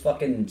Eastwood was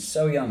fucking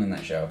so young in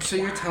that show. So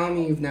you're telling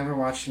me you've never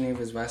watched any of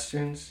his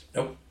westerns?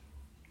 Nope.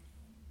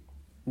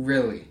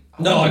 Really?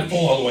 No, like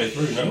full all the way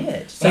through. No.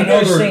 Shit. So I you've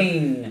know never they're-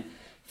 seen.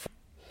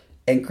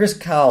 And Chris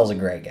Kyle's a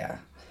great guy.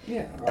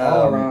 Yeah,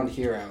 all around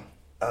hero.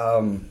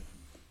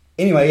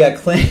 Anyway, yeah,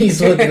 Clint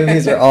Eastwood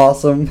movies are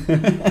awesome.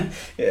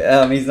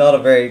 He's not a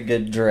very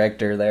good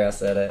director. There, I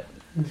said it.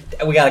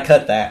 We gotta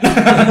cut that.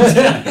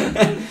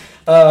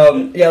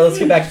 Yeah, let's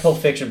get back to Pulp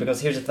Fiction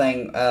because here's the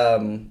thing.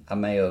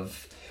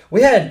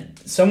 We had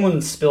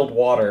someone spilled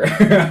water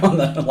on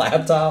the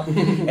laptop,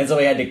 and so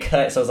we had to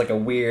cut. So it was like a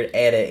weird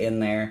edit in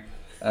there.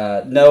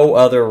 No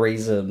other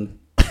reason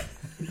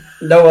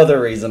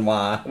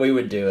why we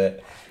would do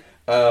it.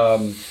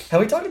 Have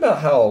we talked about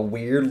how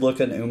weird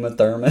looking Uma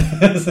Thurman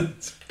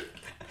is?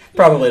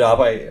 Probably not.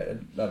 I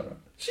don't know.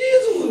 She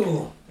is a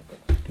little.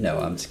 No,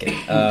 I'm just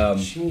kidding.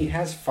 She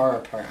has far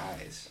apart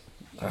eyes.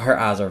 Her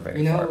eyes are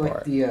very far like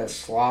apart. the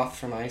sloth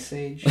from Ice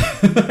Age?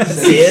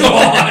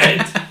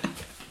 God.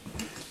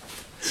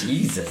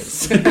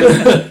 Jesus.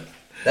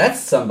 That's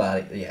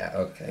somebody. Yeah,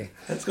 okay.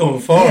 That's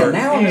going far. Yeah,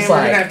 now I'm Yeah, just we're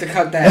like, gonna have to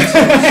cut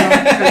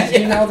that. So,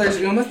 you know, there's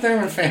Uma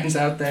Thurman fans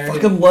out there.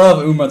 fucking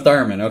love Uma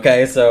Thurman,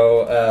 okay?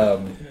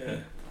 So,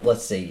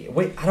 let's see.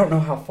 Wait, I don't know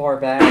how far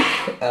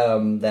back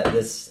that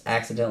this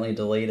accidentally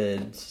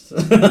deleted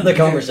the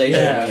conversation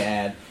Yeah. we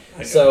had.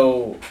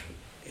 So,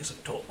 It's a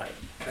total.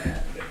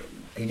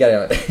 you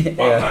gotta.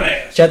 My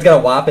ass. Chad's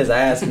gotta wipe his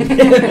ass.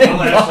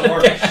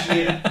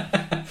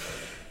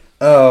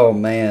 Oh,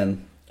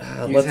 man.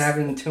 He's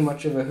having too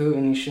much of a hoot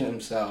and he shit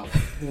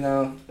himself. You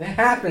know, it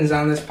happens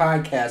on this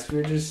podcast.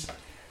 We're just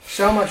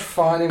so much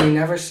fun and we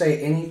never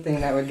say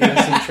anything that would get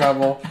us in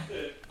trouble.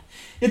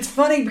 It's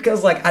funny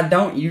because, like, I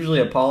don't usually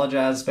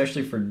apologize,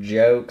 especially for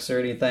jokes or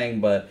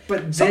anything, but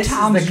this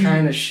sometimes is the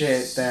kind of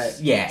shit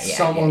that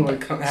someone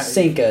would come at.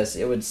 sink us.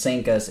 It would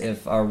sink us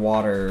if our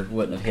water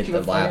wouldn't have hit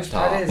the funniest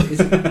laptop. part is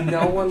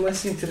no one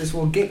listening to this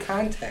will get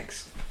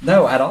context.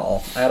 No, at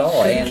all. You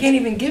And can't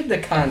even give the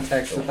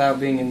context without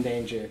being in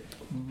danger.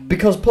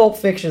 because Pulp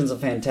Fiction's a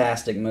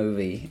fantastic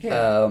movie.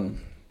 Yeah.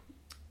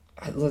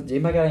 Look,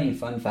 anybody got any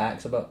fun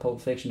facts about Pulp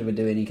Fiction? Did we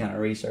do any kind of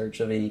research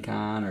of any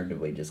kind, or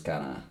did we just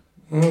kind of...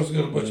 It's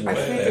got a bunch of I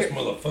badass figured-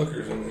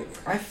 motherfuckers in it.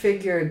 I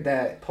figured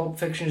that Pulp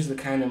Fiction is the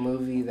kind of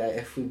movie that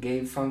if we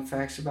gave fun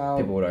facts about,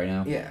 People would already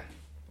know. yeah.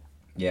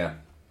 Yeah.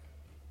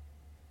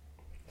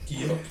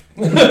 Yep.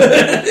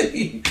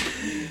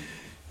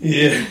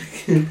 Yeah.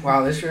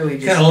 Wow, this really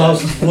just Kind of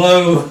lost the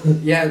flow.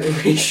 Yeah,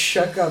 we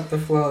shook up the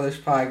flow of this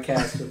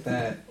podcast with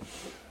that.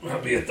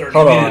 Might be a 30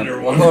 Hold on. minute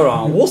or one. Hold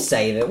on. We'll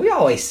save it. We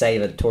always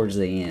save it towards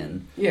the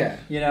end. Yeah,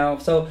 You know?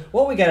 So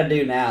what we got to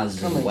do now is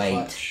come just in wait.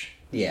 clutch.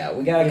 Yeah,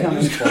 we gotta Yeah, come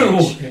in just gotta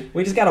clutch. wait.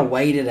 We just gotta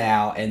wait it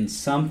out, and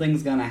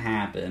something's gonna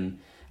happen.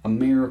 A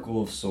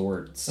miracle of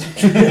sorts.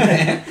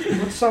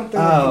 What's something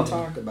we Oh. can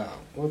talk about?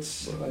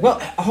 What's like, Well,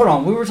 hold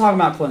on. We were talking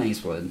about Clint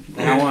Eastwood,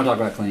 and I want to talk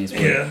about Clint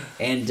Eastwood. Yeah.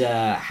 And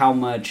how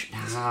much?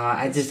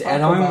 I don't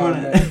talk even about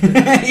want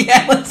to.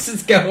 Yeah, let's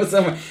just go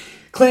somewhere.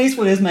 Clint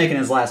Eastwood is making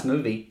his last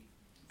movie.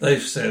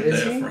 They've said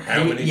Is that he? for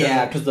how many Yeah,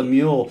 times? because the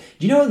Mule.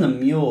 Do you know in the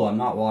Mule? I've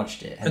not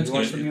watched it. Have That's you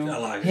watched good. the Mule? I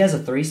like He it. has a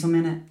threesome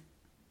in it.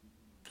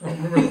 I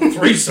don't remember the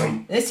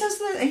threesome. It says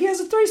that he has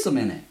a threesome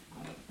in it.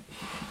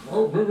 I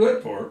don't remember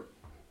that part.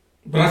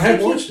 But I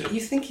have watched it.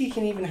 You think he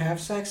can even have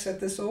sex at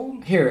this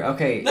old? Here,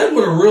 okay. That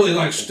would have really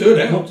like stood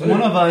out. Too.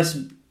 One of us,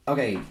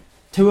 okay,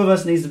 two of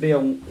us needs to be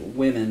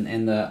women,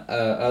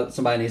 and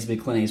somebody needs to be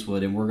Clint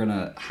Eastwood, and we're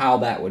gonna how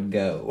that would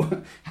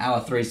go. How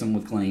a threesome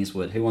with Clint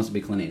Eastwood. Who wants to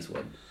be Clint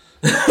Eastwood?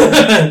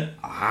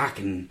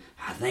 I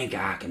think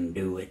I can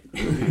do it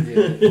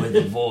with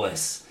the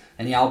voice,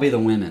 and y'all be the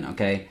women,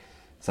 okay?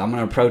 So I'm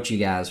gonna approach you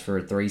guys for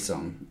a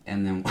threesome,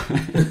 and then How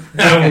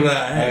would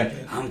that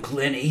happen? I'm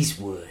Clint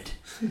Eastwood.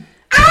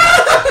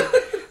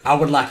 I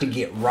would like to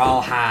get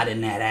rawhide in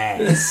that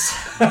ass.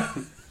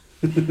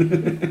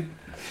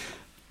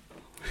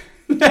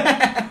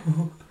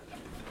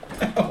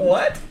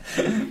 What?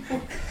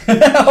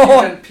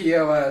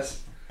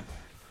 POS.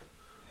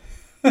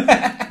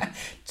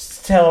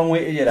 Just tell them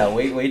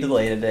we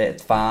deleted it.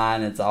 It's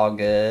fine. It's all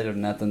good. Or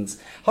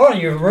nothing's. Hold on,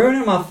 you're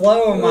ruining my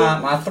flow of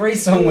my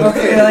threesome with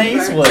Clint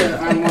Eastwood.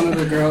 I'm one of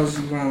the girls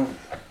you want.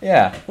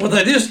 Yeah. Well,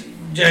 they just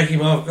jack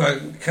him off,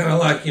 kind of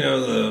like, you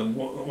know,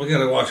 we got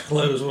to wash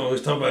clothes when we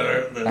was talking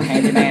about A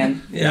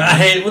handyman.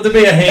 Yeah, would there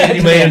be a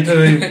handyman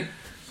to him?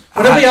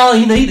 Would that be all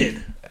he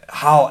needed?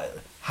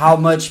 How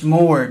much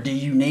more do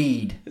you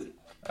need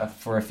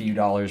for a few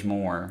dollars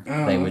more?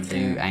 Oh, They would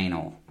okay. do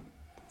anal.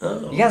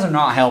 You guys are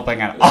not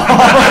helping at all with the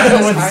I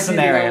didn't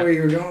scenario. know where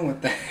you were going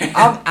with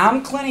that.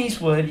 I'm Clint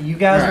Eastwood. You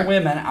guys Right. are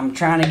women. I'm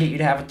trying to get you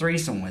to have a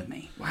threesome with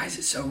me. Why is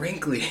it so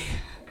wrinkly?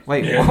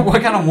 Wait,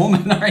 what kind of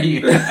woman are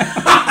you?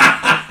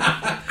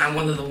 I'm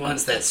one of the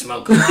ones that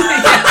smoke.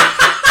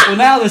 Well,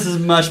 now this is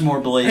much more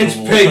believable. It's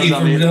Peggy because, I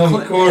from mean, down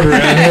the corner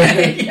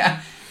right here.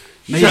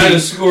 yeah. Trying to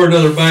score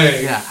another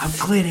bag. Yeah, I'm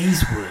Clint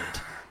Eastwood.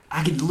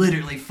 I could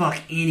literally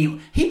fuck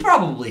anyone. He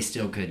probably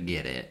still could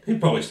get it. He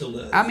probably still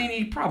does. I mean,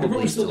 he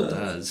probably still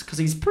does because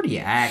he's pretty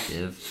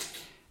active,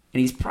 and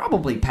he's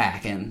probably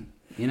packing,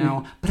 you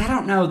know. But I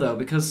don't know though,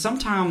 because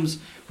sometimes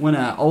when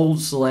an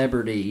old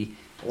celebrity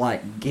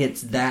like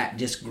gets that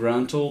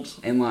disgruntled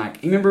and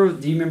like, do you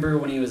remember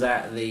when he was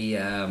at the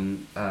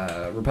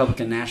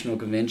Republican National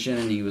Convention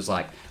and he was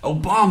like,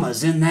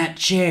 Obama's in that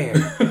chair.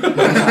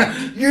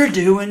 Like, you're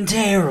doing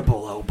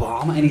terrible,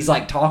 Obama. And he's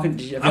like talking.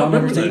 Have y'all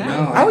never seen that?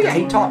 No, Oh yeah,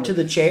 he talked to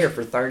the chair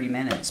for 30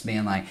 minutes,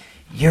 being like,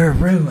 "You're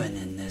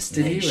ruining this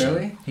Did he nation."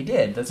 really? He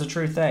did. That's a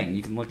true thing.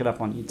 You can look it up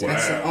on YouTube.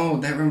 Wow.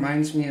 That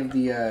reminds me of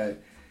the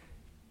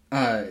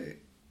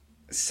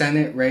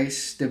Senate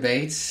race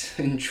debates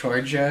in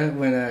Georgia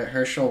when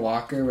Herschel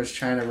Walker was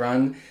trying to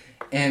run,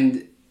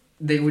 and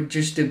they would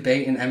just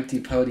debate an empty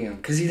podium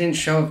because he didn't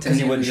show up to Because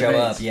any he wouldn't of the show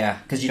debates. up, yeah.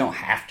 Because you don't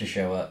have to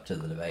show up to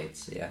the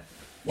debates, yeah.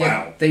 Wow.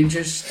 Yeah, they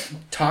just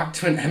talked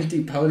to an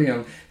empty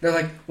podium. They're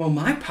like, well,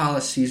 my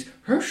policy's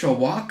Herschel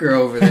Walker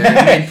over there.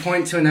 And they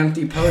point to an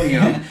empty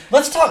podium.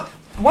 Let's talk.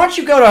 Why don't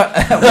you go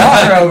to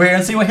Walker over here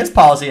and see what his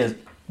policy is?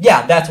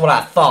 Yeah, that's what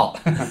I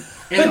thought.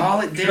 And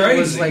all it did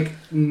was, Crazy. like,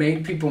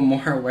 make people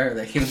more aware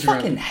that he I was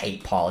fucking running.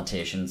 hate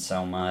politicians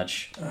so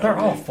much. They're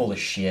all full of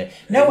shit.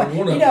 No, Every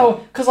one of you know,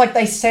 because like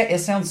they say, it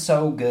sounds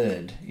so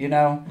good. You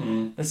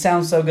know, it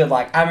sounds so good.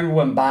 Like I remember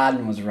when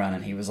Biden was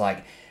running, he was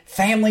like,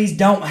 "Families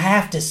don't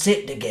have to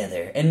sit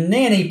together," and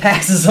then he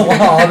passes a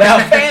law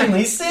about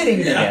families sitting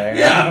together.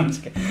 yeah. I'm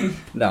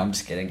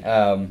just kidding.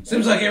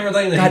 Seems like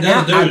everything that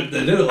God, he does now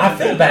they do it like I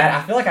feel that. bad.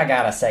 I feel like I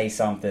gotta say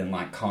something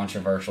like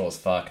controversial as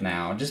fuck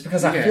now, just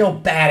because I Yeah. feel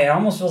bad. It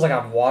almost feels like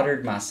I've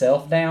watered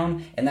myself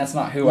down, and that's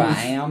not who I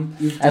am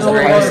as a Don't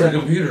water the person.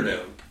 computer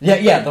down.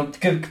 Yeah. The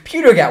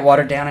computer got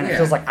watered down, and it Yeah.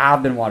 feels like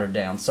I've been watered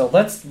down. So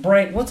what's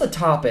a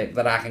topic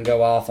that I can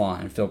go off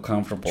on and feel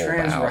comfortable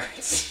Trans about?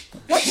 rights.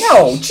 What?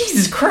 No,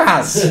 Jesus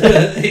Christ! I'm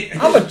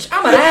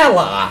an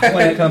ally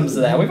when it comes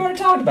to that. We've already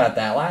talked about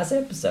that last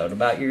episode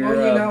about your.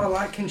 Well, you know, a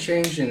lot can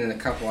change in a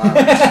couple hours.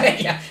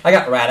 Yeah, I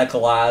got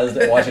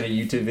radicalized watching a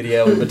YouTube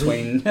video in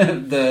between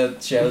the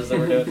shows that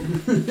we're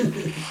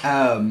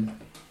doing.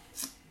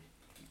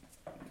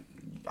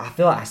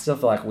 I still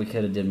feel like we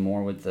could have did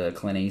more with the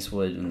Clint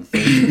Eastwood and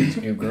the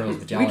two girls,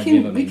 but y'all We are can-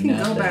 giving we me can go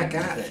nothing. back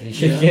at it. You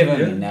should give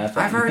me nothing.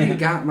 I've already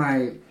got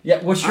my... Yeah,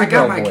 what's your I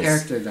got girl my voice?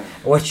 character down.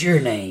 What's your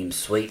name,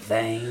 sweet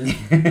thing?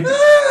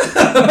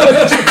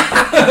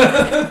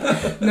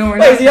 No, we're Wait,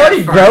 not is he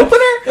already that far. groping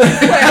her?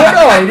 Wait,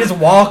 hold on. He just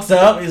walks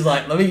up. He's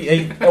like,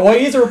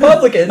 he's a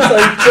Republican,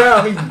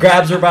 so he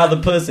grabs her by the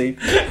pussy.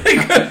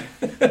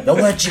 They'll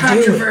let you do it.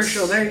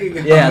 Controversial, there you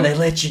go. Yeah, they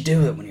let you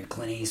do it when you're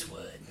Clint Eastwood.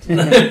 Well,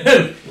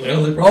 they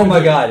Oh probably my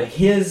do. God,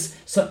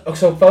 so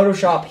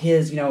Photoshop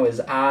his, his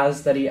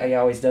eyes that he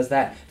always does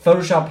that.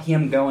 Photoshop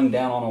him going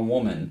down on a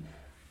woman.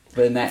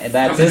 But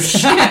that's his.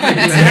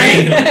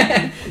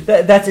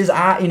 That's his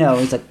eye.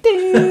 He's like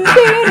ding,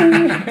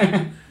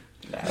 ding.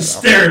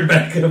 Staring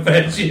back up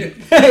at you.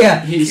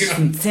 Yeah, he's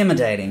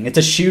intimidating. It's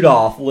a shoot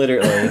off,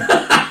 literally.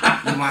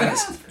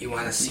 You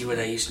want to see what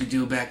I used to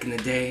do back in the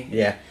day?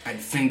 Yeah. I'd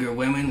finger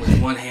women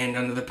with one hand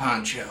under the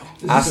poncho.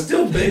 Is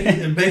still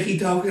Becky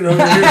talking over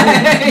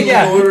there?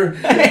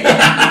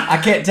 Yeah. I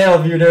can't tell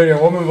if you're doing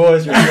your woman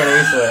voice or Clint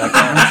Eastwood. I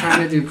can't. I'm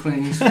trying to do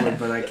Clint Eastwood,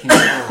 but I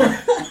can't.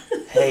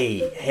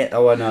 Hey,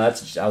 oh well, no, I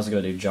was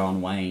gonna do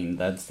John Wayne.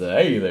 That's the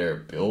hey there,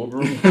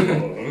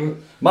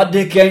 Pilgrim. My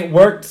dick ain't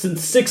worked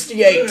since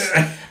 '68.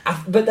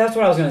 But that's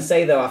what I was gonna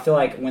say though. I feel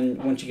like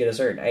once you get a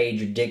certain age,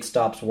 your dick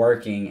stops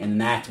working, and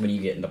that's when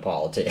you get into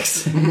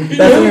politics. That's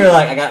when you're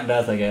like, I got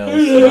nothing else. Might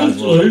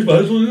as well- Might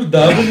as well just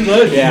dive into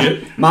that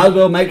shit. might as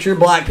well make sure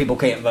black people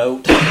can't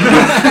vote. Become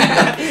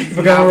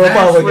a That's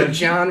what Republican.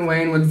 John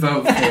Wayne would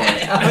vote for.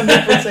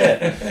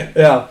 100%.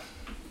 Yeah.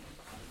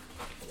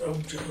 Oh,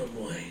 John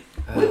Wayne.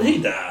 When did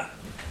he die?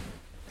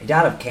 He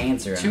died of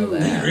cancer. I know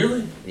that.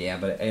 Really? Yeah,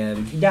 but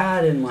he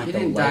died in like He the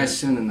didn't late. die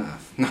soon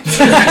enough. No.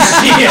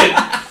 Shit.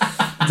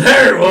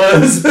 There it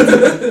was.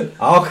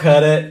 I'll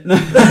cut it.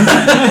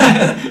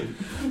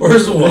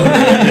 Where's the one?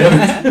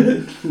 Damn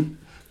it.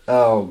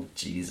 Oh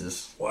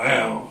Jesus.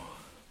 Wow.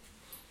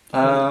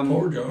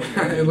 Poor John Wayne.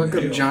 I look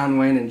up John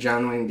Wayne and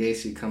John Wayne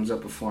Gacy comes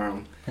up before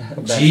him.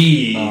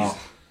 Jeez. Oh.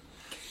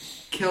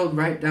 Killed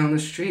right down the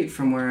street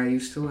from where I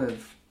used to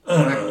live.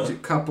 Like a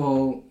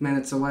couple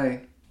minutes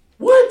away.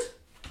 What?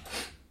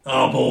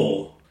 Oh,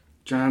 bull.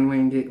 John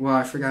Wayne Gacy. Well,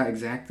 I forgot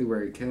exactly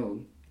where he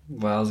killed.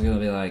 Well, I was gonna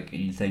be like,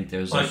 you think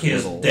there's Like a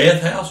his little...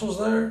 death house was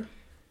there?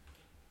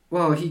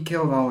 Well, he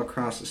killed all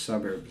across the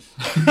suburbs.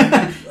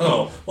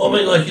 Oh, well, I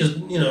mean, like his,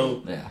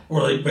 Yeah.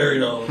 where they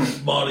buried all his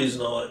bodies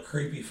and all that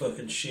creepy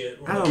fucking shit.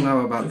 I don't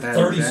know about that.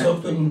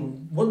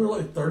 30-something. Wasn't there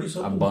like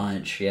 30-something? A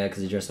bunch, yeah,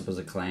 because he dressed up as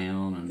a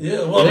clown. And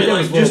Yeah, well, I mean,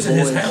 like just in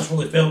his boys. house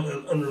where they found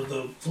it under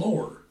the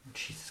floor.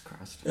 Jesus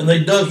Christ. And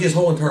they dug his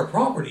whole entire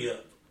property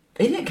up.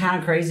 Isn't it kind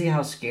of crazy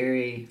how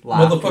scary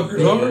life Motherfuckers could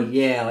be? are?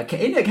 Yeah, like,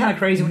 isn't it kind of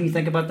crazy when you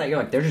think about that? You're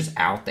like, they're just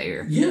out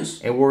there. Yes.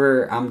 And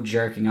I'm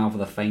jerking off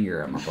with a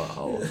finger at my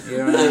butthole. You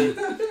know what I mean?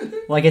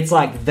 Like, it's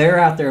like they're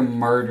out there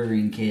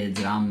murdering kids,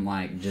 and I'm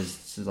like,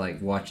 just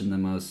like watching the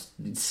most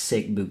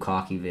sick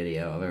bukkake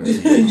video I've ever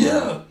seen.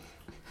 Yeah.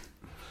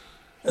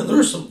 And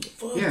there's some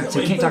So we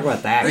can't talk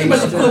about that. Think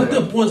about the fucked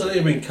up ones that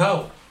ain't been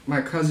caught.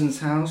 My cousin's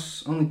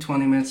house, only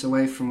 20 minutes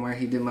away from where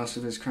he did most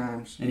of his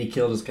crimes. And he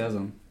killed his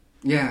cousin.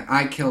 Yeah,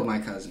 I killed my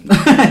cousin.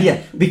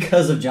 Yeah,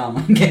 because of John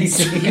Wayne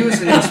Gacy. He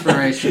was an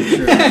inspiration,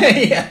 true.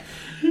 Yeah.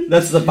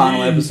 That's the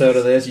final episode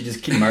of this. You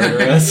just keep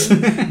murdering us.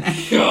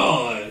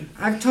 God.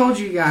 I've told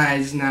you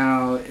guys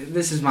now,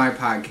 this is my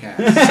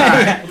podcast.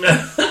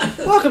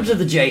 Sorry. Welcome to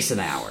the Jason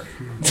Hour.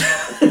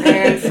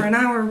 And for an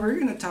hour, we're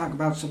going to talk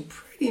about some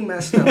pretty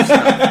messed up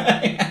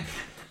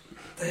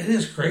stuff. It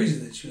is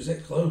crazy that she was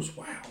that close.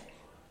 Wow.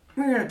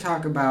 We're going to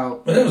talk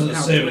about... But that was in the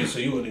 70s, so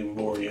you weren't even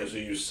born yet, so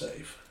you were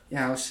safe.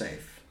 Yeah, I was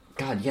safe.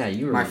 God, yeah,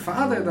 you were... My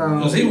father, though...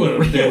 Because he would have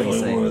Really definitely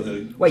safe. wanted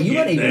to... Wait, you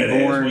get weren't even that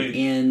ass born weak.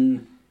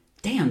 in...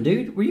 Damn,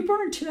 dude. Were you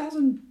born in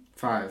 2000?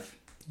 5.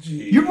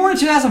 Gee. You were born in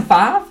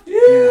 2005?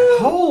 Yeah.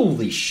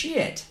 Holy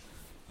shit.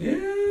 Yeah.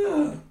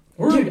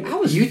 Dude, I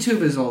was...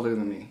 YouTube is older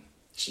than me.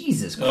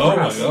 Jesus Christ. Oh,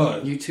 my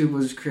God. YouTube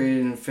was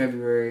created in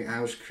February. I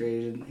was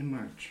created in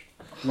March.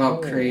 Well,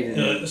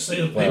 created See,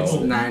 the Well,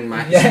 people... 9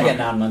 months. Yeah,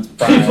 9 months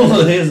prior. People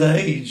of his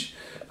age.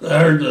 I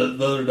heard the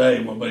other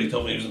day, my buddy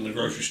told me he was in the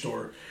grocery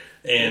store,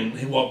 and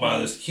he walked by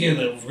this kid,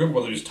 and I forget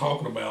what he was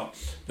talking about,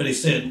 but he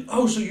said,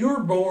 "Oh, so you were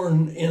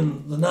born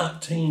in the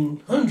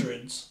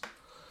 1900s?"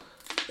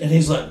 And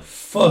he's like,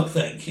 "Fuck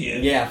that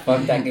kid." Yeah,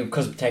 fuck that,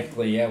 because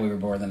technically, yeah, we were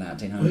born in the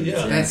 1900s. Well,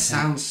 yeah. That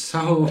sounds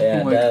so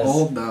Yeah, it does.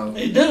 old, though.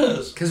 It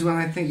does. Because when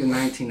I think of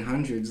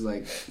 1900s,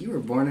 like, you were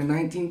born in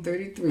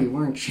 1933,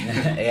 weren't you?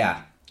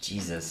 Yeah,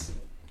 Jesus.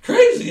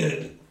 Crazy, ain't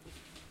it?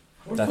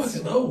 We're That's-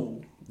 fucking old.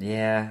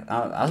 Yeah,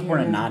 I was born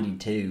in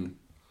 92.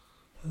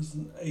 That's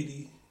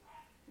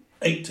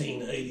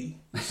 1880.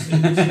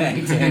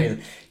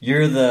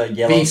 You're the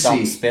Yellowstone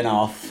BC.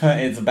 spinoff.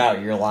 It's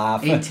about your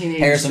life. 1886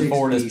 Harrison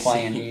Ford is BC.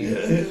 playing you.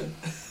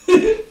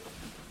 Yeah.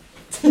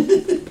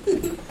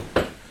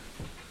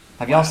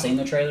 Have y'all seen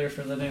the trailer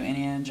for the new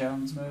Indiana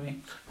Jones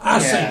movie?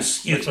 I've Yeah.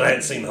 seen skits, but I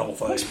hadn't seen the whole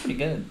Looks thing. pretty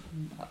good.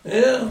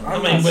 Yeah, I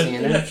I'm mean, not but seeing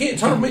it. I can't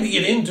talk me to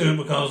get into it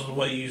because of the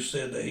way you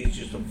said that he's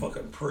just a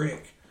fucking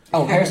prick.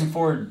 Oh, Harrison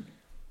Ford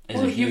is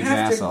Well, a you huge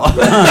have to- asshole.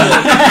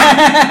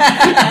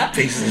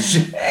 Piece of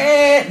shit.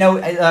 No,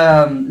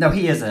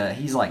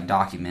 he's like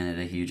documented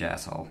a huge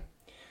asshole.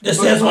 That's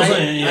But what I'm I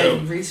saying. You know,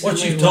 recently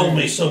what you've told learned-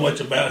 me so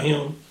much about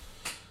him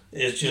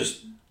is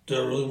just, do I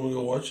really want to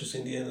go watch this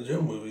Indiana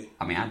Jones movie?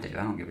 I mean, I do.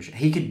 I don't give a shit.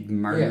 He could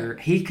murder.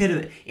 Yeah. He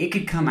could. It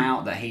could come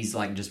out that he's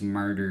like just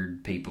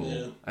murdered people,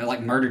 Yeah. or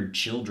like murdered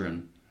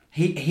children.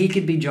 He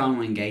could be John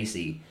Wayne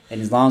Gacy, and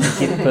as long as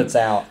the kid puts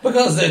out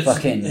Because that's,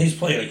 Fucking- he's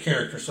playing a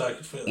character, so I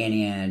could feel it.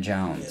 Indiana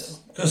Jones.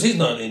 Because he's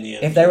not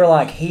Indiana. If they were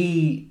like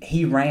he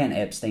ran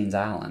Epstein's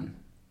Island,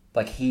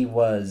 like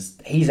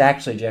he's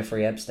actually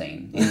Jeffrey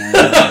Epstein. You know?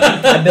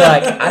 I'd be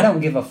like, I don't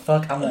give a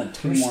fuck. I want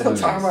 2 We're more still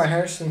movies. talking about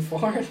Harrison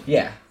Ford?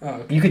 Yeah, Oh,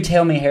 okay. you could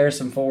tell me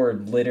Harrison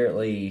Ford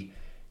literally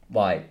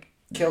like.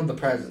 Killed the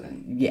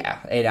president. Yeah,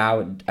 and I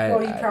would.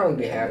 Well, you'd probably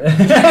be happy.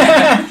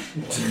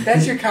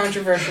 That's your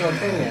controversial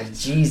opinion.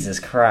 Jesus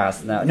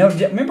Christ! No.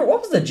 Remember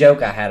what was the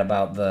joke I had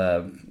about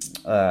the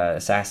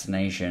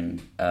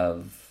assassination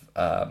of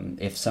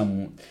if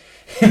some?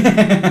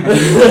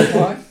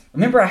 What?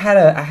 Remember I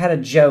had a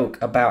joke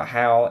about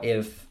how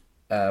if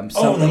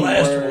someone the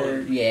last were,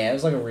 one. yeah, it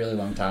was like a really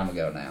long time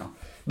ago now,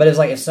 but it was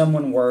like if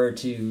someone were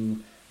to,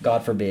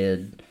 God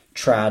forbid,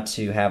 try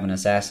to have an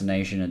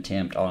assassination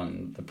attempt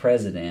on the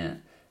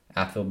president,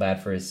 I feel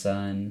bad for his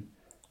son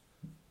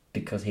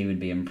because he would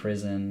be in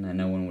prison and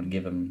no one would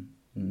give him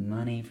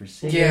money for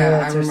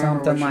Yeah, I cigarettes or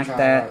remember something what you're like talking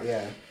that. about,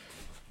 yeah.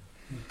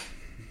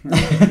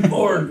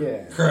 Or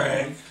Yeah.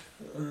 crack.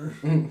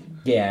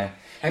 Yeah.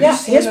 Have you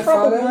seen his the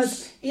problem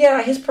photos?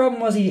 his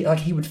problem was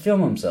he would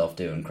film himself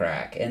doing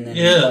crack and then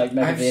Yeah. like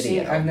make a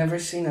video. I've never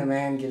seen a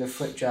man get a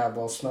foot job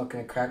while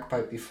smoking a crack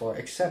pipe before,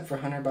 except for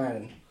Hunter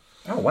Biden.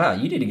 Oh wow,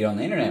 you need to get on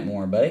the internet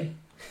more, buddy.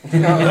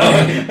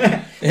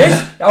 Yeah.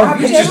 Oh,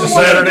 It's just a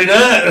Saturday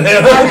night.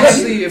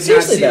 Obviously, you've not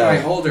Seriously, seen though.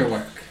 my older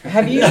work.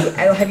 have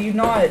you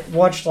not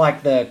watched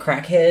like the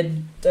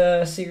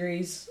Crackhead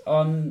series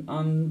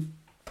on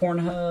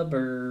Pornhub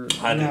or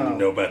I didn't No. even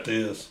know about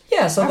this.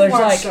 yeah? So I've there's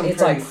watched like some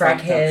it's like pretty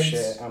fucked up crackheads.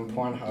 shit on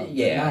Pornhub.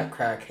 Yeah. They're not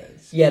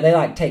crackheads. Yeah, they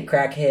like take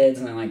crackheads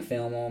and they like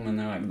film them and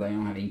they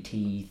don't have any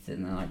teeth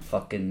and they like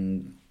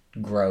fucking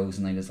gross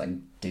and they just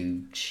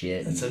do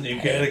shit. It's a new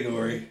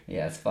category.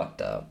 Yeah, it's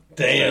fucked up.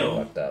 Damn. It's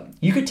fucked up.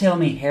 You could tell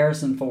me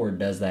Harrison Ford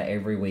does that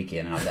every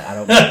weekend. And I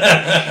don't.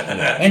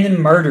 And then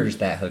murders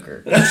that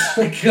hooker.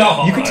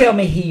 God. You could tell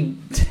me he.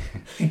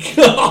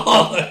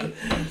 God.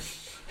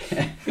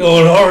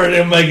 Going hard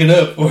and making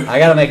up for it. I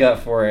gotta make up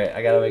for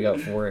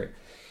it.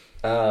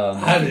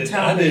 I didn't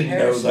know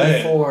Harrison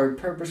that. Ford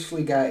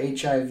purposefully got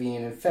HIV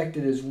and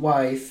infected his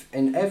wife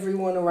and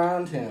everyone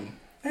around him.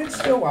 And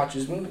still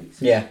watches movies.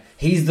 Yeah,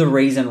 he's the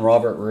reason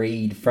Robert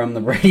Reed from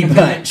the Brady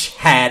Bunch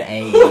had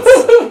AIDS,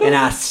 and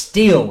I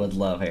still would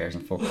love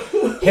Harrison Ford.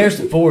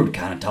 Harrison Ford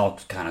kind of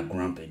talks kind of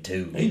grumpy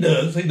too. He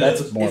does.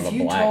 That's more of a If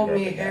you black told me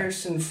grumpy guy.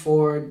 Harrison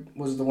Ford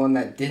was the one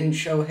that didn't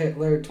show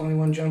Hitler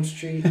 21 Jump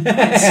Street,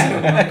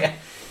 You're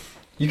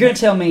gonna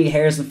tell me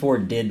Harrison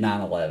Ford did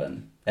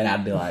 9/11, and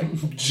I'd be like,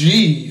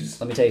 jeez.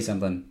 let me tell you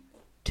something.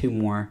 2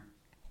 more.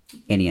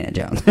 Indiana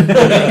Jones.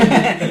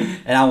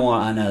 And I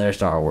want another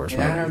Star Wars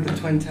in honor of the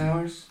Twin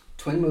Towers,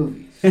 twin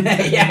movies.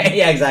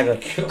 yeah, exactly.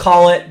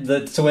 Call it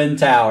the Twin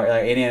Tower,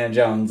 like Indiana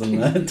Jones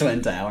and the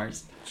Twin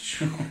Towers.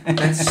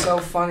 That's so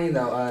funny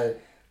though.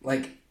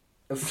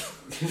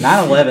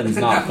 9/11 is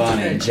not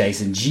funny,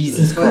 Jason.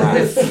 Jesus But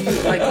Christ.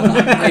 if you,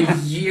 a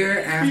year He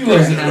after it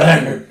wasn't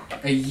happened, there.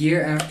 a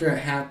year after it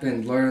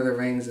happened, Lord of the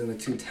Rings and the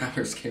Two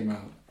Towers came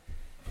out.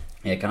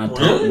 Yeah, kind of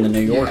Really? taunting the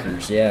New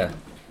Yorkers, yeah.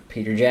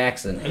 Peter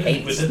Jackson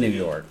hates New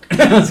York. I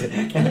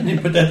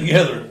didn't put that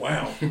together.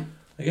 Wow.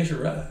 I guess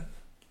you're right.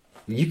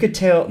 You could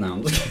tell. No.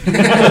 I'm just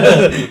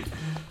kidding.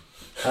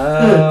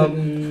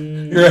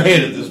 You're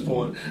ahead at this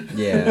point.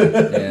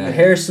 Yeah.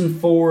 Harrison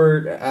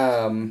Ford.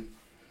 Damn,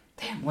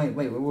 wait.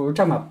 We were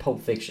talking about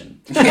Pulp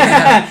Fiction.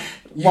 Yeah.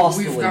 Lost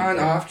the We've lead gone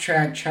there. off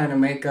track trying to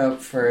make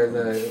up for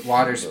the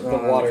water spill. The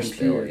on water the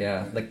computer. spill,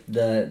 yeah.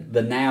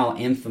 The now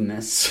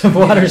infamous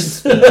water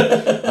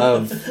spill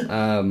of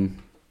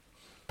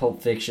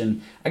Pulp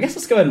Fiction. I guess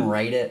let's go ahead and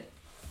rate it.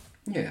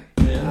 Yeah.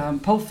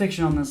 Pulp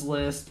Fiction on this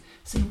list.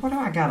 See, what do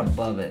I got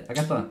above it? I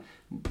got the...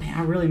 Man,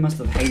 I really must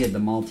have hated the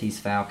Maltese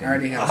Falcon. I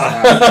already have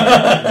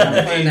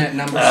I'm putting that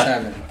number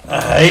 7.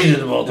 I hated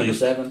them all Number these.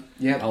 7?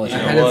 Yep. Oh, you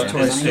Ahead know of what?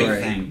 Toy It's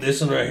Story. This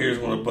one right here is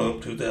going to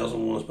bump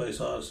 2001: A Space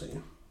Odyssey.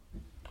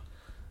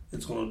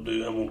 It's going to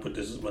do. I'm going to put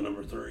this as my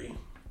number 3.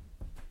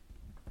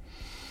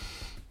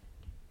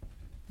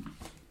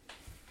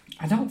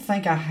 I don't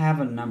think I have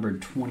a number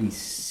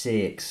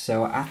 26,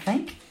 so I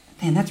think...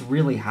 Man, that's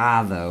really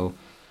high, though.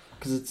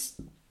 Because it's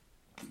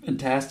a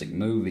fantastic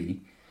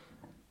movie.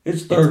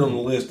 It's third on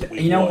the list. That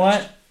we You know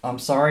watched. what? I'm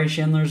sorry,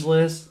 Schindler's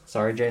List.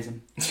 Sorry,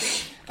 Jason.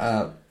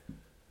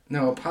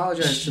 No,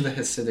 apologize to the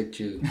Hasidic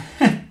Jew.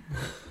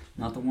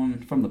 Not the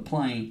one from the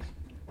plane.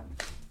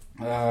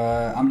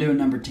 I'm doing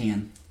number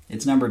 10.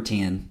 It's number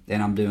 10,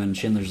 and I'm doing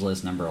Schindler's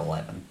List number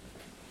 11.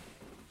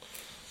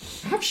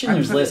 I have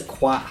Schindler's put List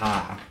quite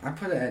high. I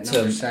put it at So-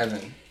 number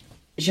 7.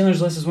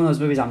 Schindler's List is one of those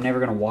movies I'm never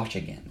going to watch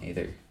again,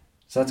 either.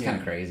 So that's kind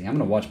Yeah. of crazy. I'm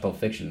going to watch Pulp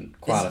Fiction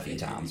quite a few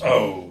times.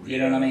 Oh, You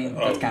know what I mean?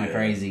 That's kind of yeah.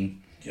 crazy.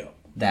 Yeah.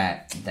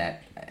 That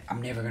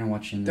I'm never going to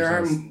watch Schindler's There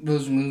are List.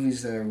 those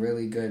movies that are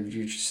really good, but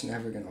you're just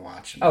never going to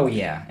watch them. Oh,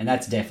 yeah. And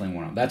that's definitely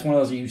one of them. That's one of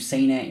those you've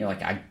seen it, you're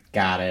like, I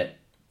got it.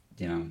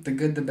 You know, The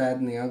Good, the Bad,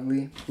 and the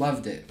Ugly.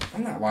 Loved it.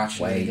 I'm not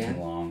watching it way again.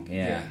 too long.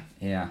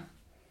 Yeah.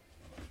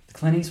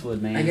 Clint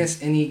Eastwood, man. I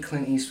guess any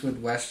Clint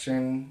Eastwood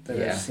Western that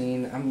Yeah. I've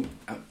seen,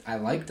 I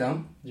liked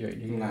them. You're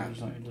not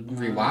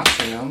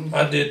Rewatching them.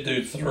 I did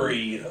do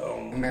 3.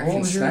 American What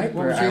was your- Sniper,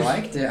 what was I yours?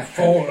 liked it.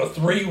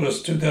 3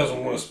 was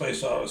 2001: A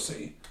Space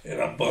Odyssey,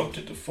 and I bumped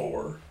it to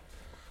 4.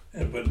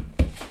 I'm gonna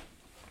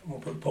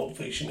put Pulp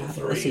Fiction at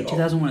 3. Let's see,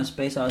 2001: A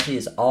Space Odyssey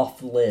is off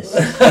the list.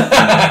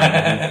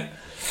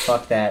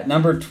 Fuck that.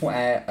 Number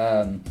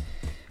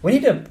we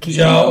need to keep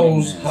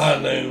Jaws, going.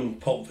 High Noon,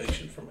 Pulp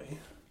Fiction for me.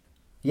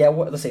 Yeah,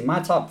 let's see. My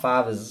top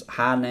 5 is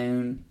High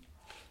Noon,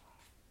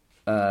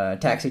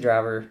 Taxi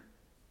Driver.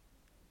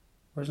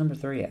 Where's number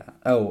 3 at?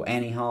 Oh,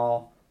 Annie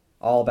Hall,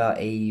 All About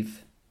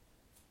Eve.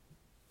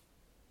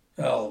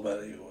 All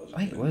About It was.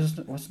 Wait,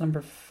 what's number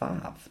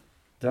 5?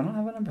 Do I not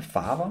have a number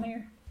 5 on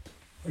here?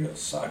 I got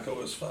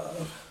Psycho as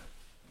 5.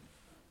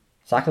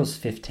 Psycho's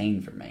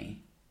 15 for me.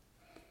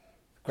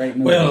 Great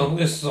movie. Well,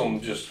 this is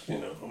on just,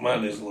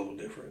 mine is a little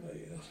different, I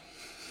guess.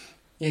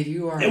 Yeah,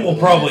 you are. It will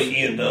probably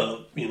end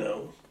up, I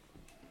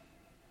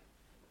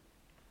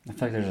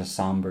feel like there's a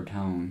somber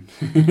tone.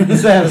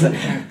 It's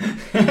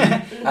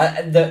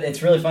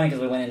really funny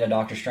because we went into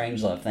Doctor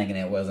Strangelove thinking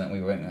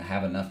we wouldn't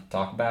have enough to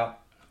talk about.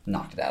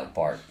 Knocked it out of the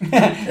park.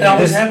 It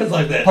always happens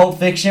like that. Pulp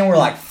Fiction, we're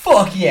like,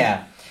 fuck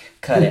yeah.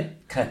 Cut it.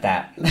 Cut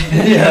that.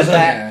 Yeah,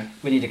 yeah.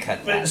 We need to cut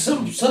But that. it's The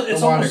almost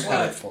water cut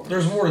like it for us.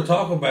 there's more to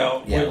talk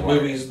about Yeah, with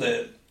water. movies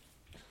that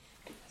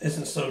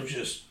isn't so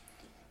just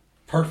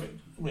perfect.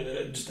 I mean,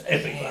 just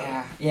epic.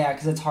 Yeah,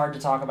 because it's hard to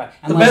talk about.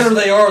 The better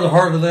they are, the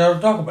harder they are to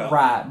talk about.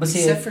 Right, but see,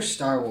 Except for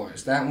Star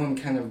Wars. That one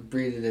kind of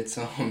breathed its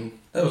own.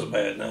 That was a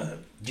bad night.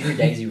 did you hear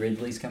Daisy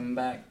Ridley's coming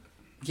back?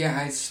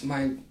 Yeah,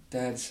 my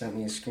dad sent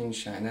me a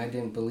screenshot and I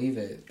didn't believe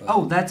it. But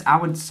Oh, I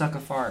would suck a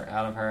fart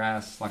out of her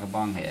ass like a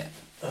bong hit.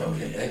 Oh,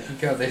 yeah. There you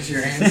go. There's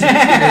your answer.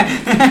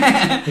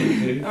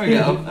 There we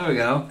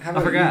go. How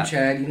about you,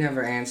 Chad? You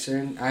never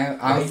answered.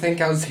 I think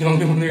I was the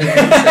only one who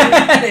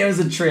answered. It was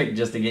a trick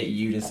just to get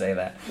you to say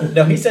that.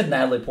 No, he said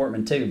Natalie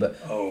Portman too,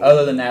 but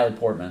other than Natalie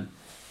Portman,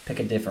 pick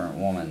a different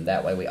woman.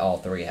 That way we all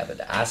three have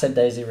it. I said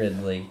Daisy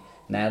Ridley,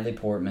 Natalie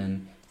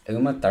Portman,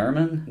 Uma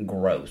Thurman.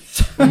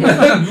 Gross.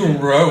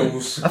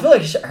 Gross. I feel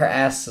like her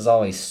ass is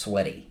always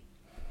sweaty.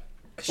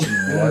 She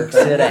works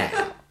it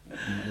out.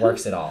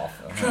 Works it off.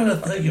 I'm trying to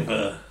think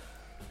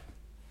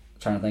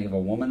of a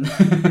woman. He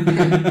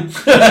can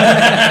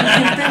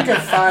think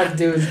of 5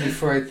 dudes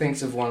before he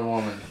thinks of one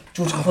woman.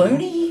 George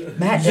Clooney?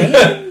 Matt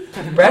Damon?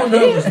 Brad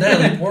Pitt?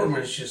 Natalie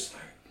Portman's just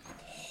like...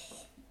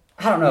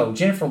 I don't know.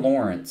 Jennifer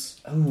Lawrence.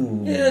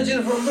 Ooh. Yeah,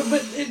 Jennifer,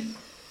 but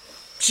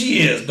she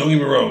is, don't get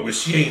me wrong, but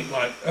she ain't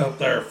like up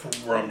there from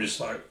where I'm just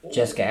like... Oh.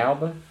 Jessica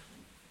Alba?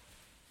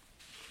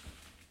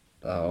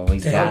 Oh,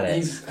 he's got it.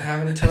 He's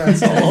having a Tourette's.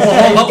 He's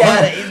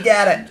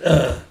got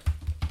it.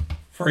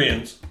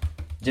 Friends.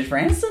 Jennifer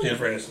Aniston?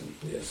 Jennifer Aniston,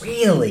 yes.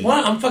 Really?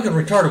 Why? I'm fucking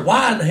retarded.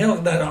 Why in the hell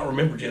did I not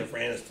remember Jennifer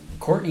Aniston?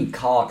 Courtney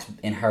Cox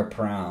in her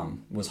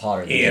prime was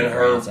hotter than Jennifer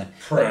Aniston.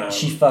 Prime.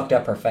 She fucked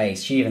up her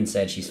face. She even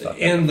said she's fucked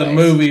up in her the face.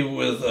 movie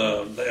with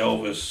the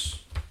Elvis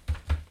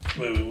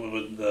movie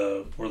with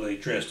where they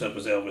dressed up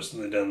as Elvis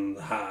and they done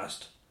the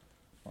heist.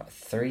 What,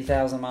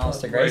 3,000 Miles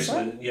to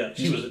Graceland? Yeah,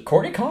 she was.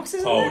 Courtney Cox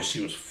is in Oh, that?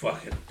 she was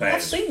fucking bad.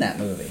 I've seen that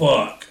movie.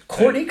 Fuck.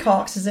 Courtney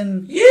Cox is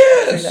in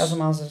Yes. 3,000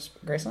 Miles to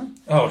Graceland?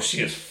 Oh,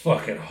 she is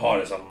fucking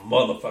hot as a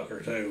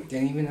motherfucker too.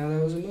 Didn't even know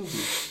that was a movie.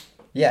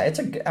 Yeah, it's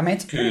a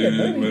pretty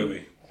good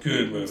movie.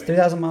 Good movie.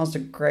 3,000 Miles to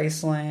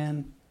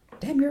Graceland.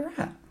 Damn, you're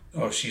right.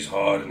 Oh, she's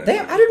hot in that.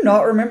 Damn, I do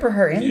not remember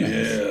her in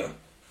this.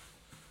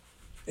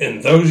 Yeah.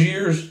 In those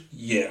years,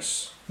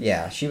 yes.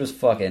 Yeah, she was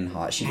fucking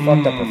hot. She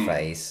fucked up her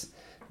face.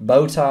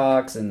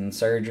 Botox and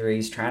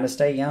surgeries, trying to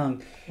stay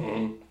young.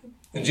 Mm.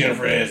 And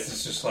Jennifer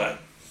Aniston's just like...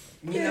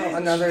 You know,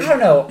 another... I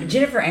don't know.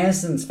 Jennifer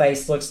Aniston's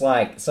face looks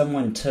like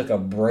someone took a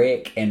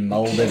brick and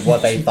molded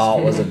what they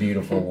thought was a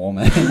beautiful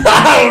woman.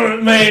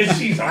 Man,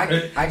 she's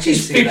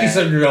she's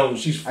 50-something years old.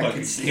 She's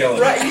fucking killing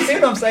it. Right, you see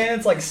what I'm saying?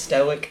 It's like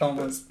stoic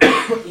almost.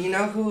 You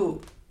know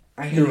who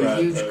I had a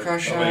huge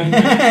crush on?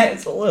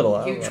 It's a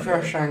little. Huge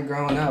crush on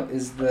growing up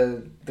is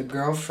the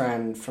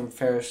girlfriend from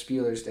Ferris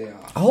Bueller's Day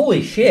Off.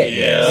 Holy shit.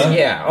 Yeah.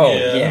 Yeah. Oh,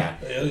 yeah.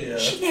 Hell yeah.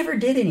 She never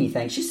did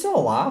anything. She's still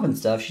alive and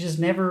stuff. She just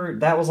never...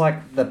 That was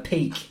like the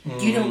peak.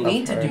 You don't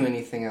need to do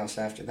anything else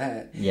after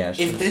that. Yeah.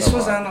 If this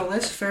was on the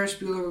list, Ferris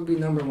Bueller would be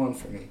number 1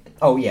 for me.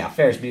 Oh, yeah.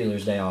 Ferris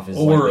Bueller's Day Off is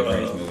or, like the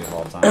greatest movie of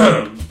all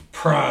time.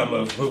 Prime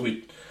of who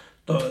we...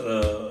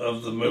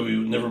 of the movie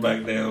Never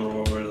Back Down or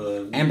whatever the...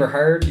 Amber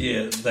Heard?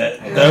 Yeah,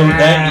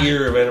 that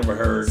year of Amber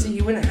Heard. See,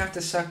 you wouldn't have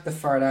to suck the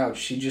fart out.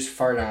 She'd just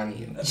fart on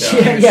you.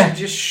 Yeah.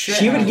 Just shit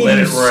She would on give Let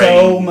you it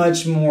so rain.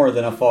 much more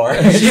than a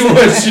fart. She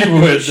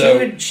would,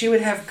 though. She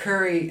would have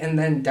curry and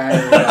then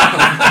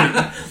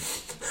diarrhea.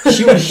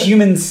 She would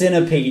human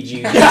centipede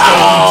you to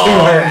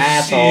her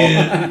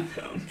asshole.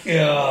 Shit.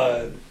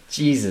 God.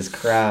 Jesus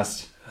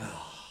Christ.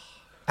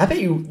 I bet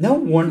you, no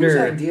Whose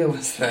wonder... idea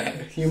was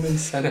that? Human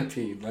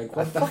centipede. Like,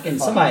 what the fuck?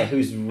 Somebody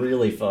who's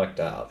really fucked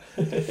up.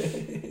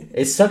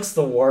 It sucks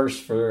the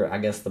worst for, I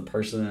guess, the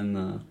person in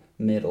the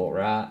middle,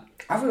 right?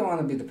 I would want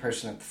to be the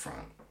person at the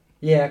front.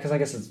 Yeah, because I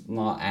guess it's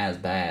not as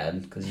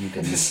bad, because you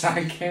can...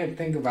 I can't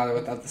think about it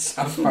without the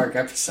South Park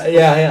episode.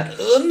 Yeah.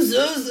 I'm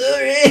so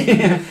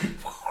sorry.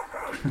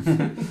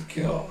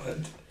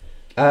 God.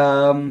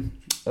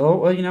 Oh,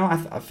 well, you know,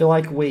 I feel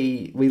like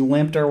we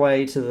limped our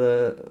way to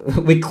the...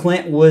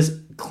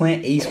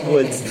 Clint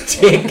Eastwood's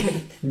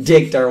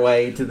dicked our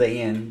way to the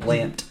end.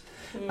 Limped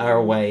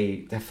our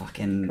way.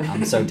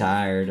 I'm so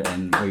tired,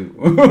 and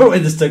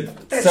it just took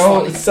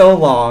so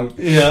long.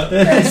 Yeah.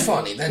 That's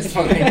funny.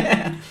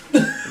 That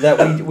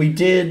we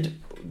did,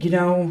 you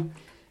know,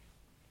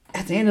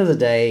 at the end of the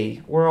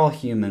day, we're all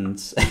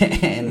humans,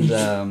 and,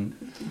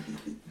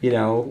 you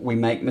know, we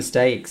make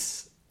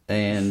mistakes,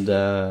 and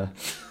I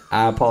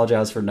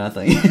apologize for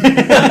nothing.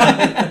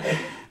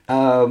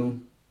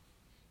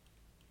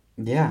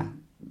 Yeah.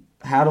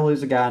 How to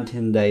Lose a Guy in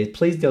 10 Days.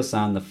 Please go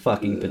sign the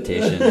fucking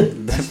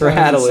petition for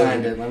How to Lose a Guy.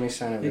 Let me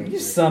sign it. You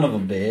son of a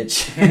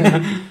bitch.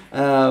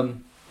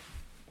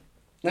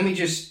 Let me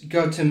just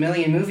go to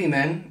Million Movie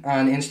Men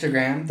on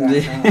Instagram.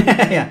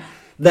 Yeah,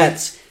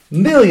 that's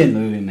Million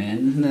Movie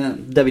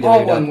Men. www.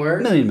 All one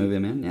word. Million Movie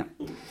Men. Yeah.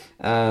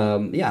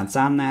 Yeah, and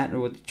sign that.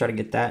 We'll try to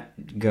get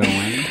that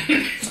going.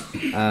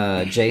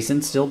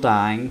 Jason's still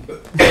dying.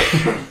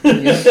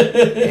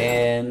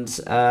 And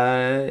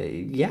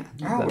yeah.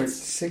 Oh, we're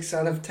 6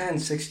 out of 10,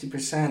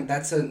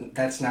 60%.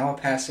 That's now a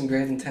passing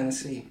grade in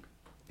Tennessee.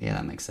 Yeah,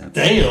 that makes sense.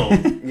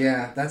 Damn.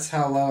 Yeah, that's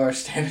how low our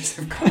standards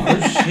have gone. Oh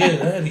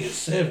shit, I had to get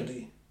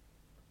 70.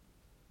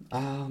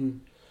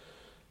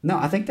 No,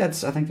 I think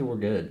that we're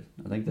good.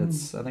 I think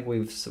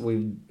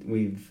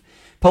we've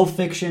Pulp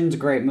Fiction's a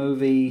great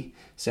movie.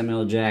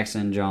 Samuel L.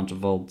 Jackson, John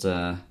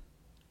Travolta,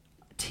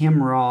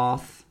 Tim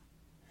Roth,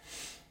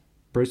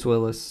 Bruce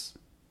Willis,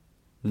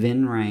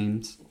 Vin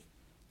Rames.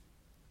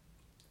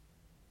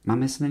 Am I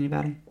missing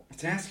anybody?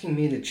 It's asking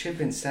me to chip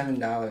in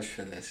 $7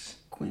 for this.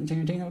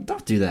 Quentin Tarantino,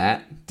 don't do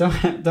that.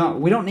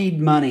 Don't. We don't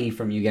need money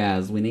from you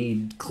guys. We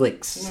need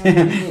clicks. No,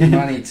 we need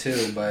money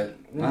too, but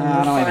we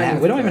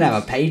don't even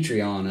have a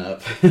Patreon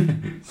up.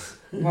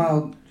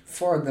 Well,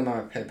 4 of them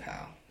are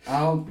PayPal.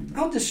 I'll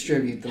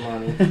distribute the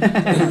money.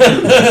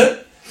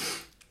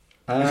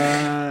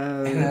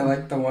 And I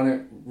like the one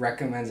it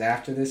recommends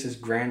after this is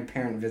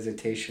grandparent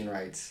visitation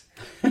rights.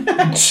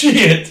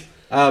 Shit.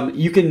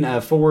 You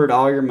can forward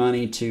all your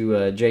money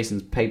to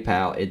Jason's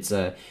PayPal. It's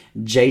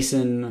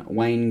Jason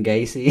Wayne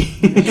Gacy.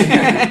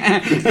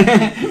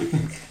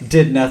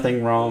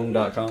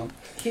 DidNothingWrong.com.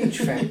 Huge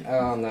fan.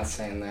 Oh, I'm not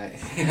saying that.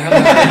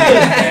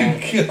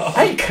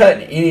 I ain't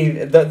cutting any.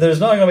 There's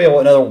not going to be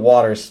another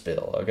water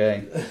spill,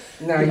 okay?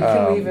 No, you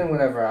can leave in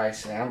whatever I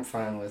say. I'm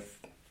fine with.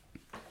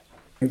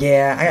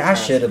 Yeah, I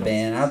should have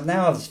been.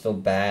 Now I just feel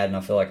bad, and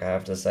I feel like I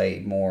have to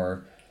say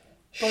more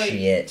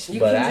shit. You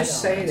but can I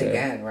just say it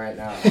again right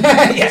now.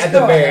 Yeah, at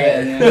the very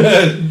end.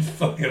 Yeah.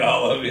 Fuck it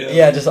all of you.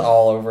 Yeah, just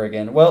all over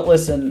again. Well,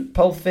 listen,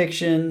 Pulp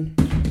Fiction,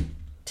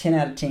 10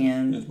 out of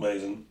 10. It's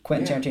amazing.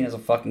 Quentin Tarantino's a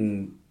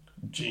fucking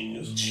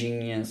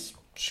genius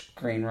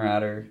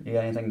screenwriter. You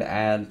got anything to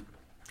add?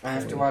 I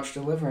have to watch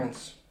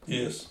Deliverance.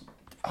 Yes.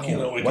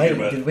 Oh,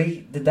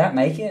 wait, did that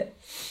make it?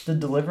 Did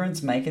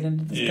Deliverance make it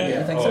into this cut? Yeah.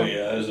 You think Oh, so?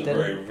 yeah. That was the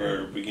very,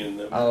 very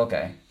beginning of it. Oh,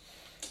 okay.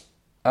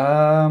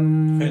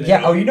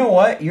 Yeah. Oh, you know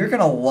what? You're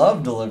gonna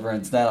love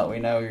Deliverance now that we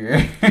know you're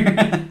with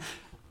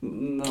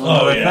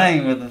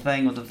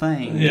the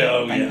thing. Yeah.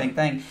 Oh,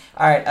 Thing.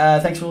 All right.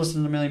 Thanks for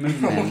listening to Million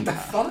Movie Man. What the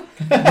fuck?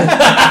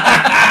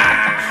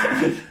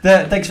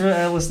 Thanks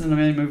for listening to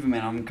Million Movie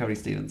Man. I'm Cody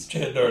Stevens.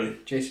 Chad Dirty.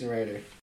 Jason Rader.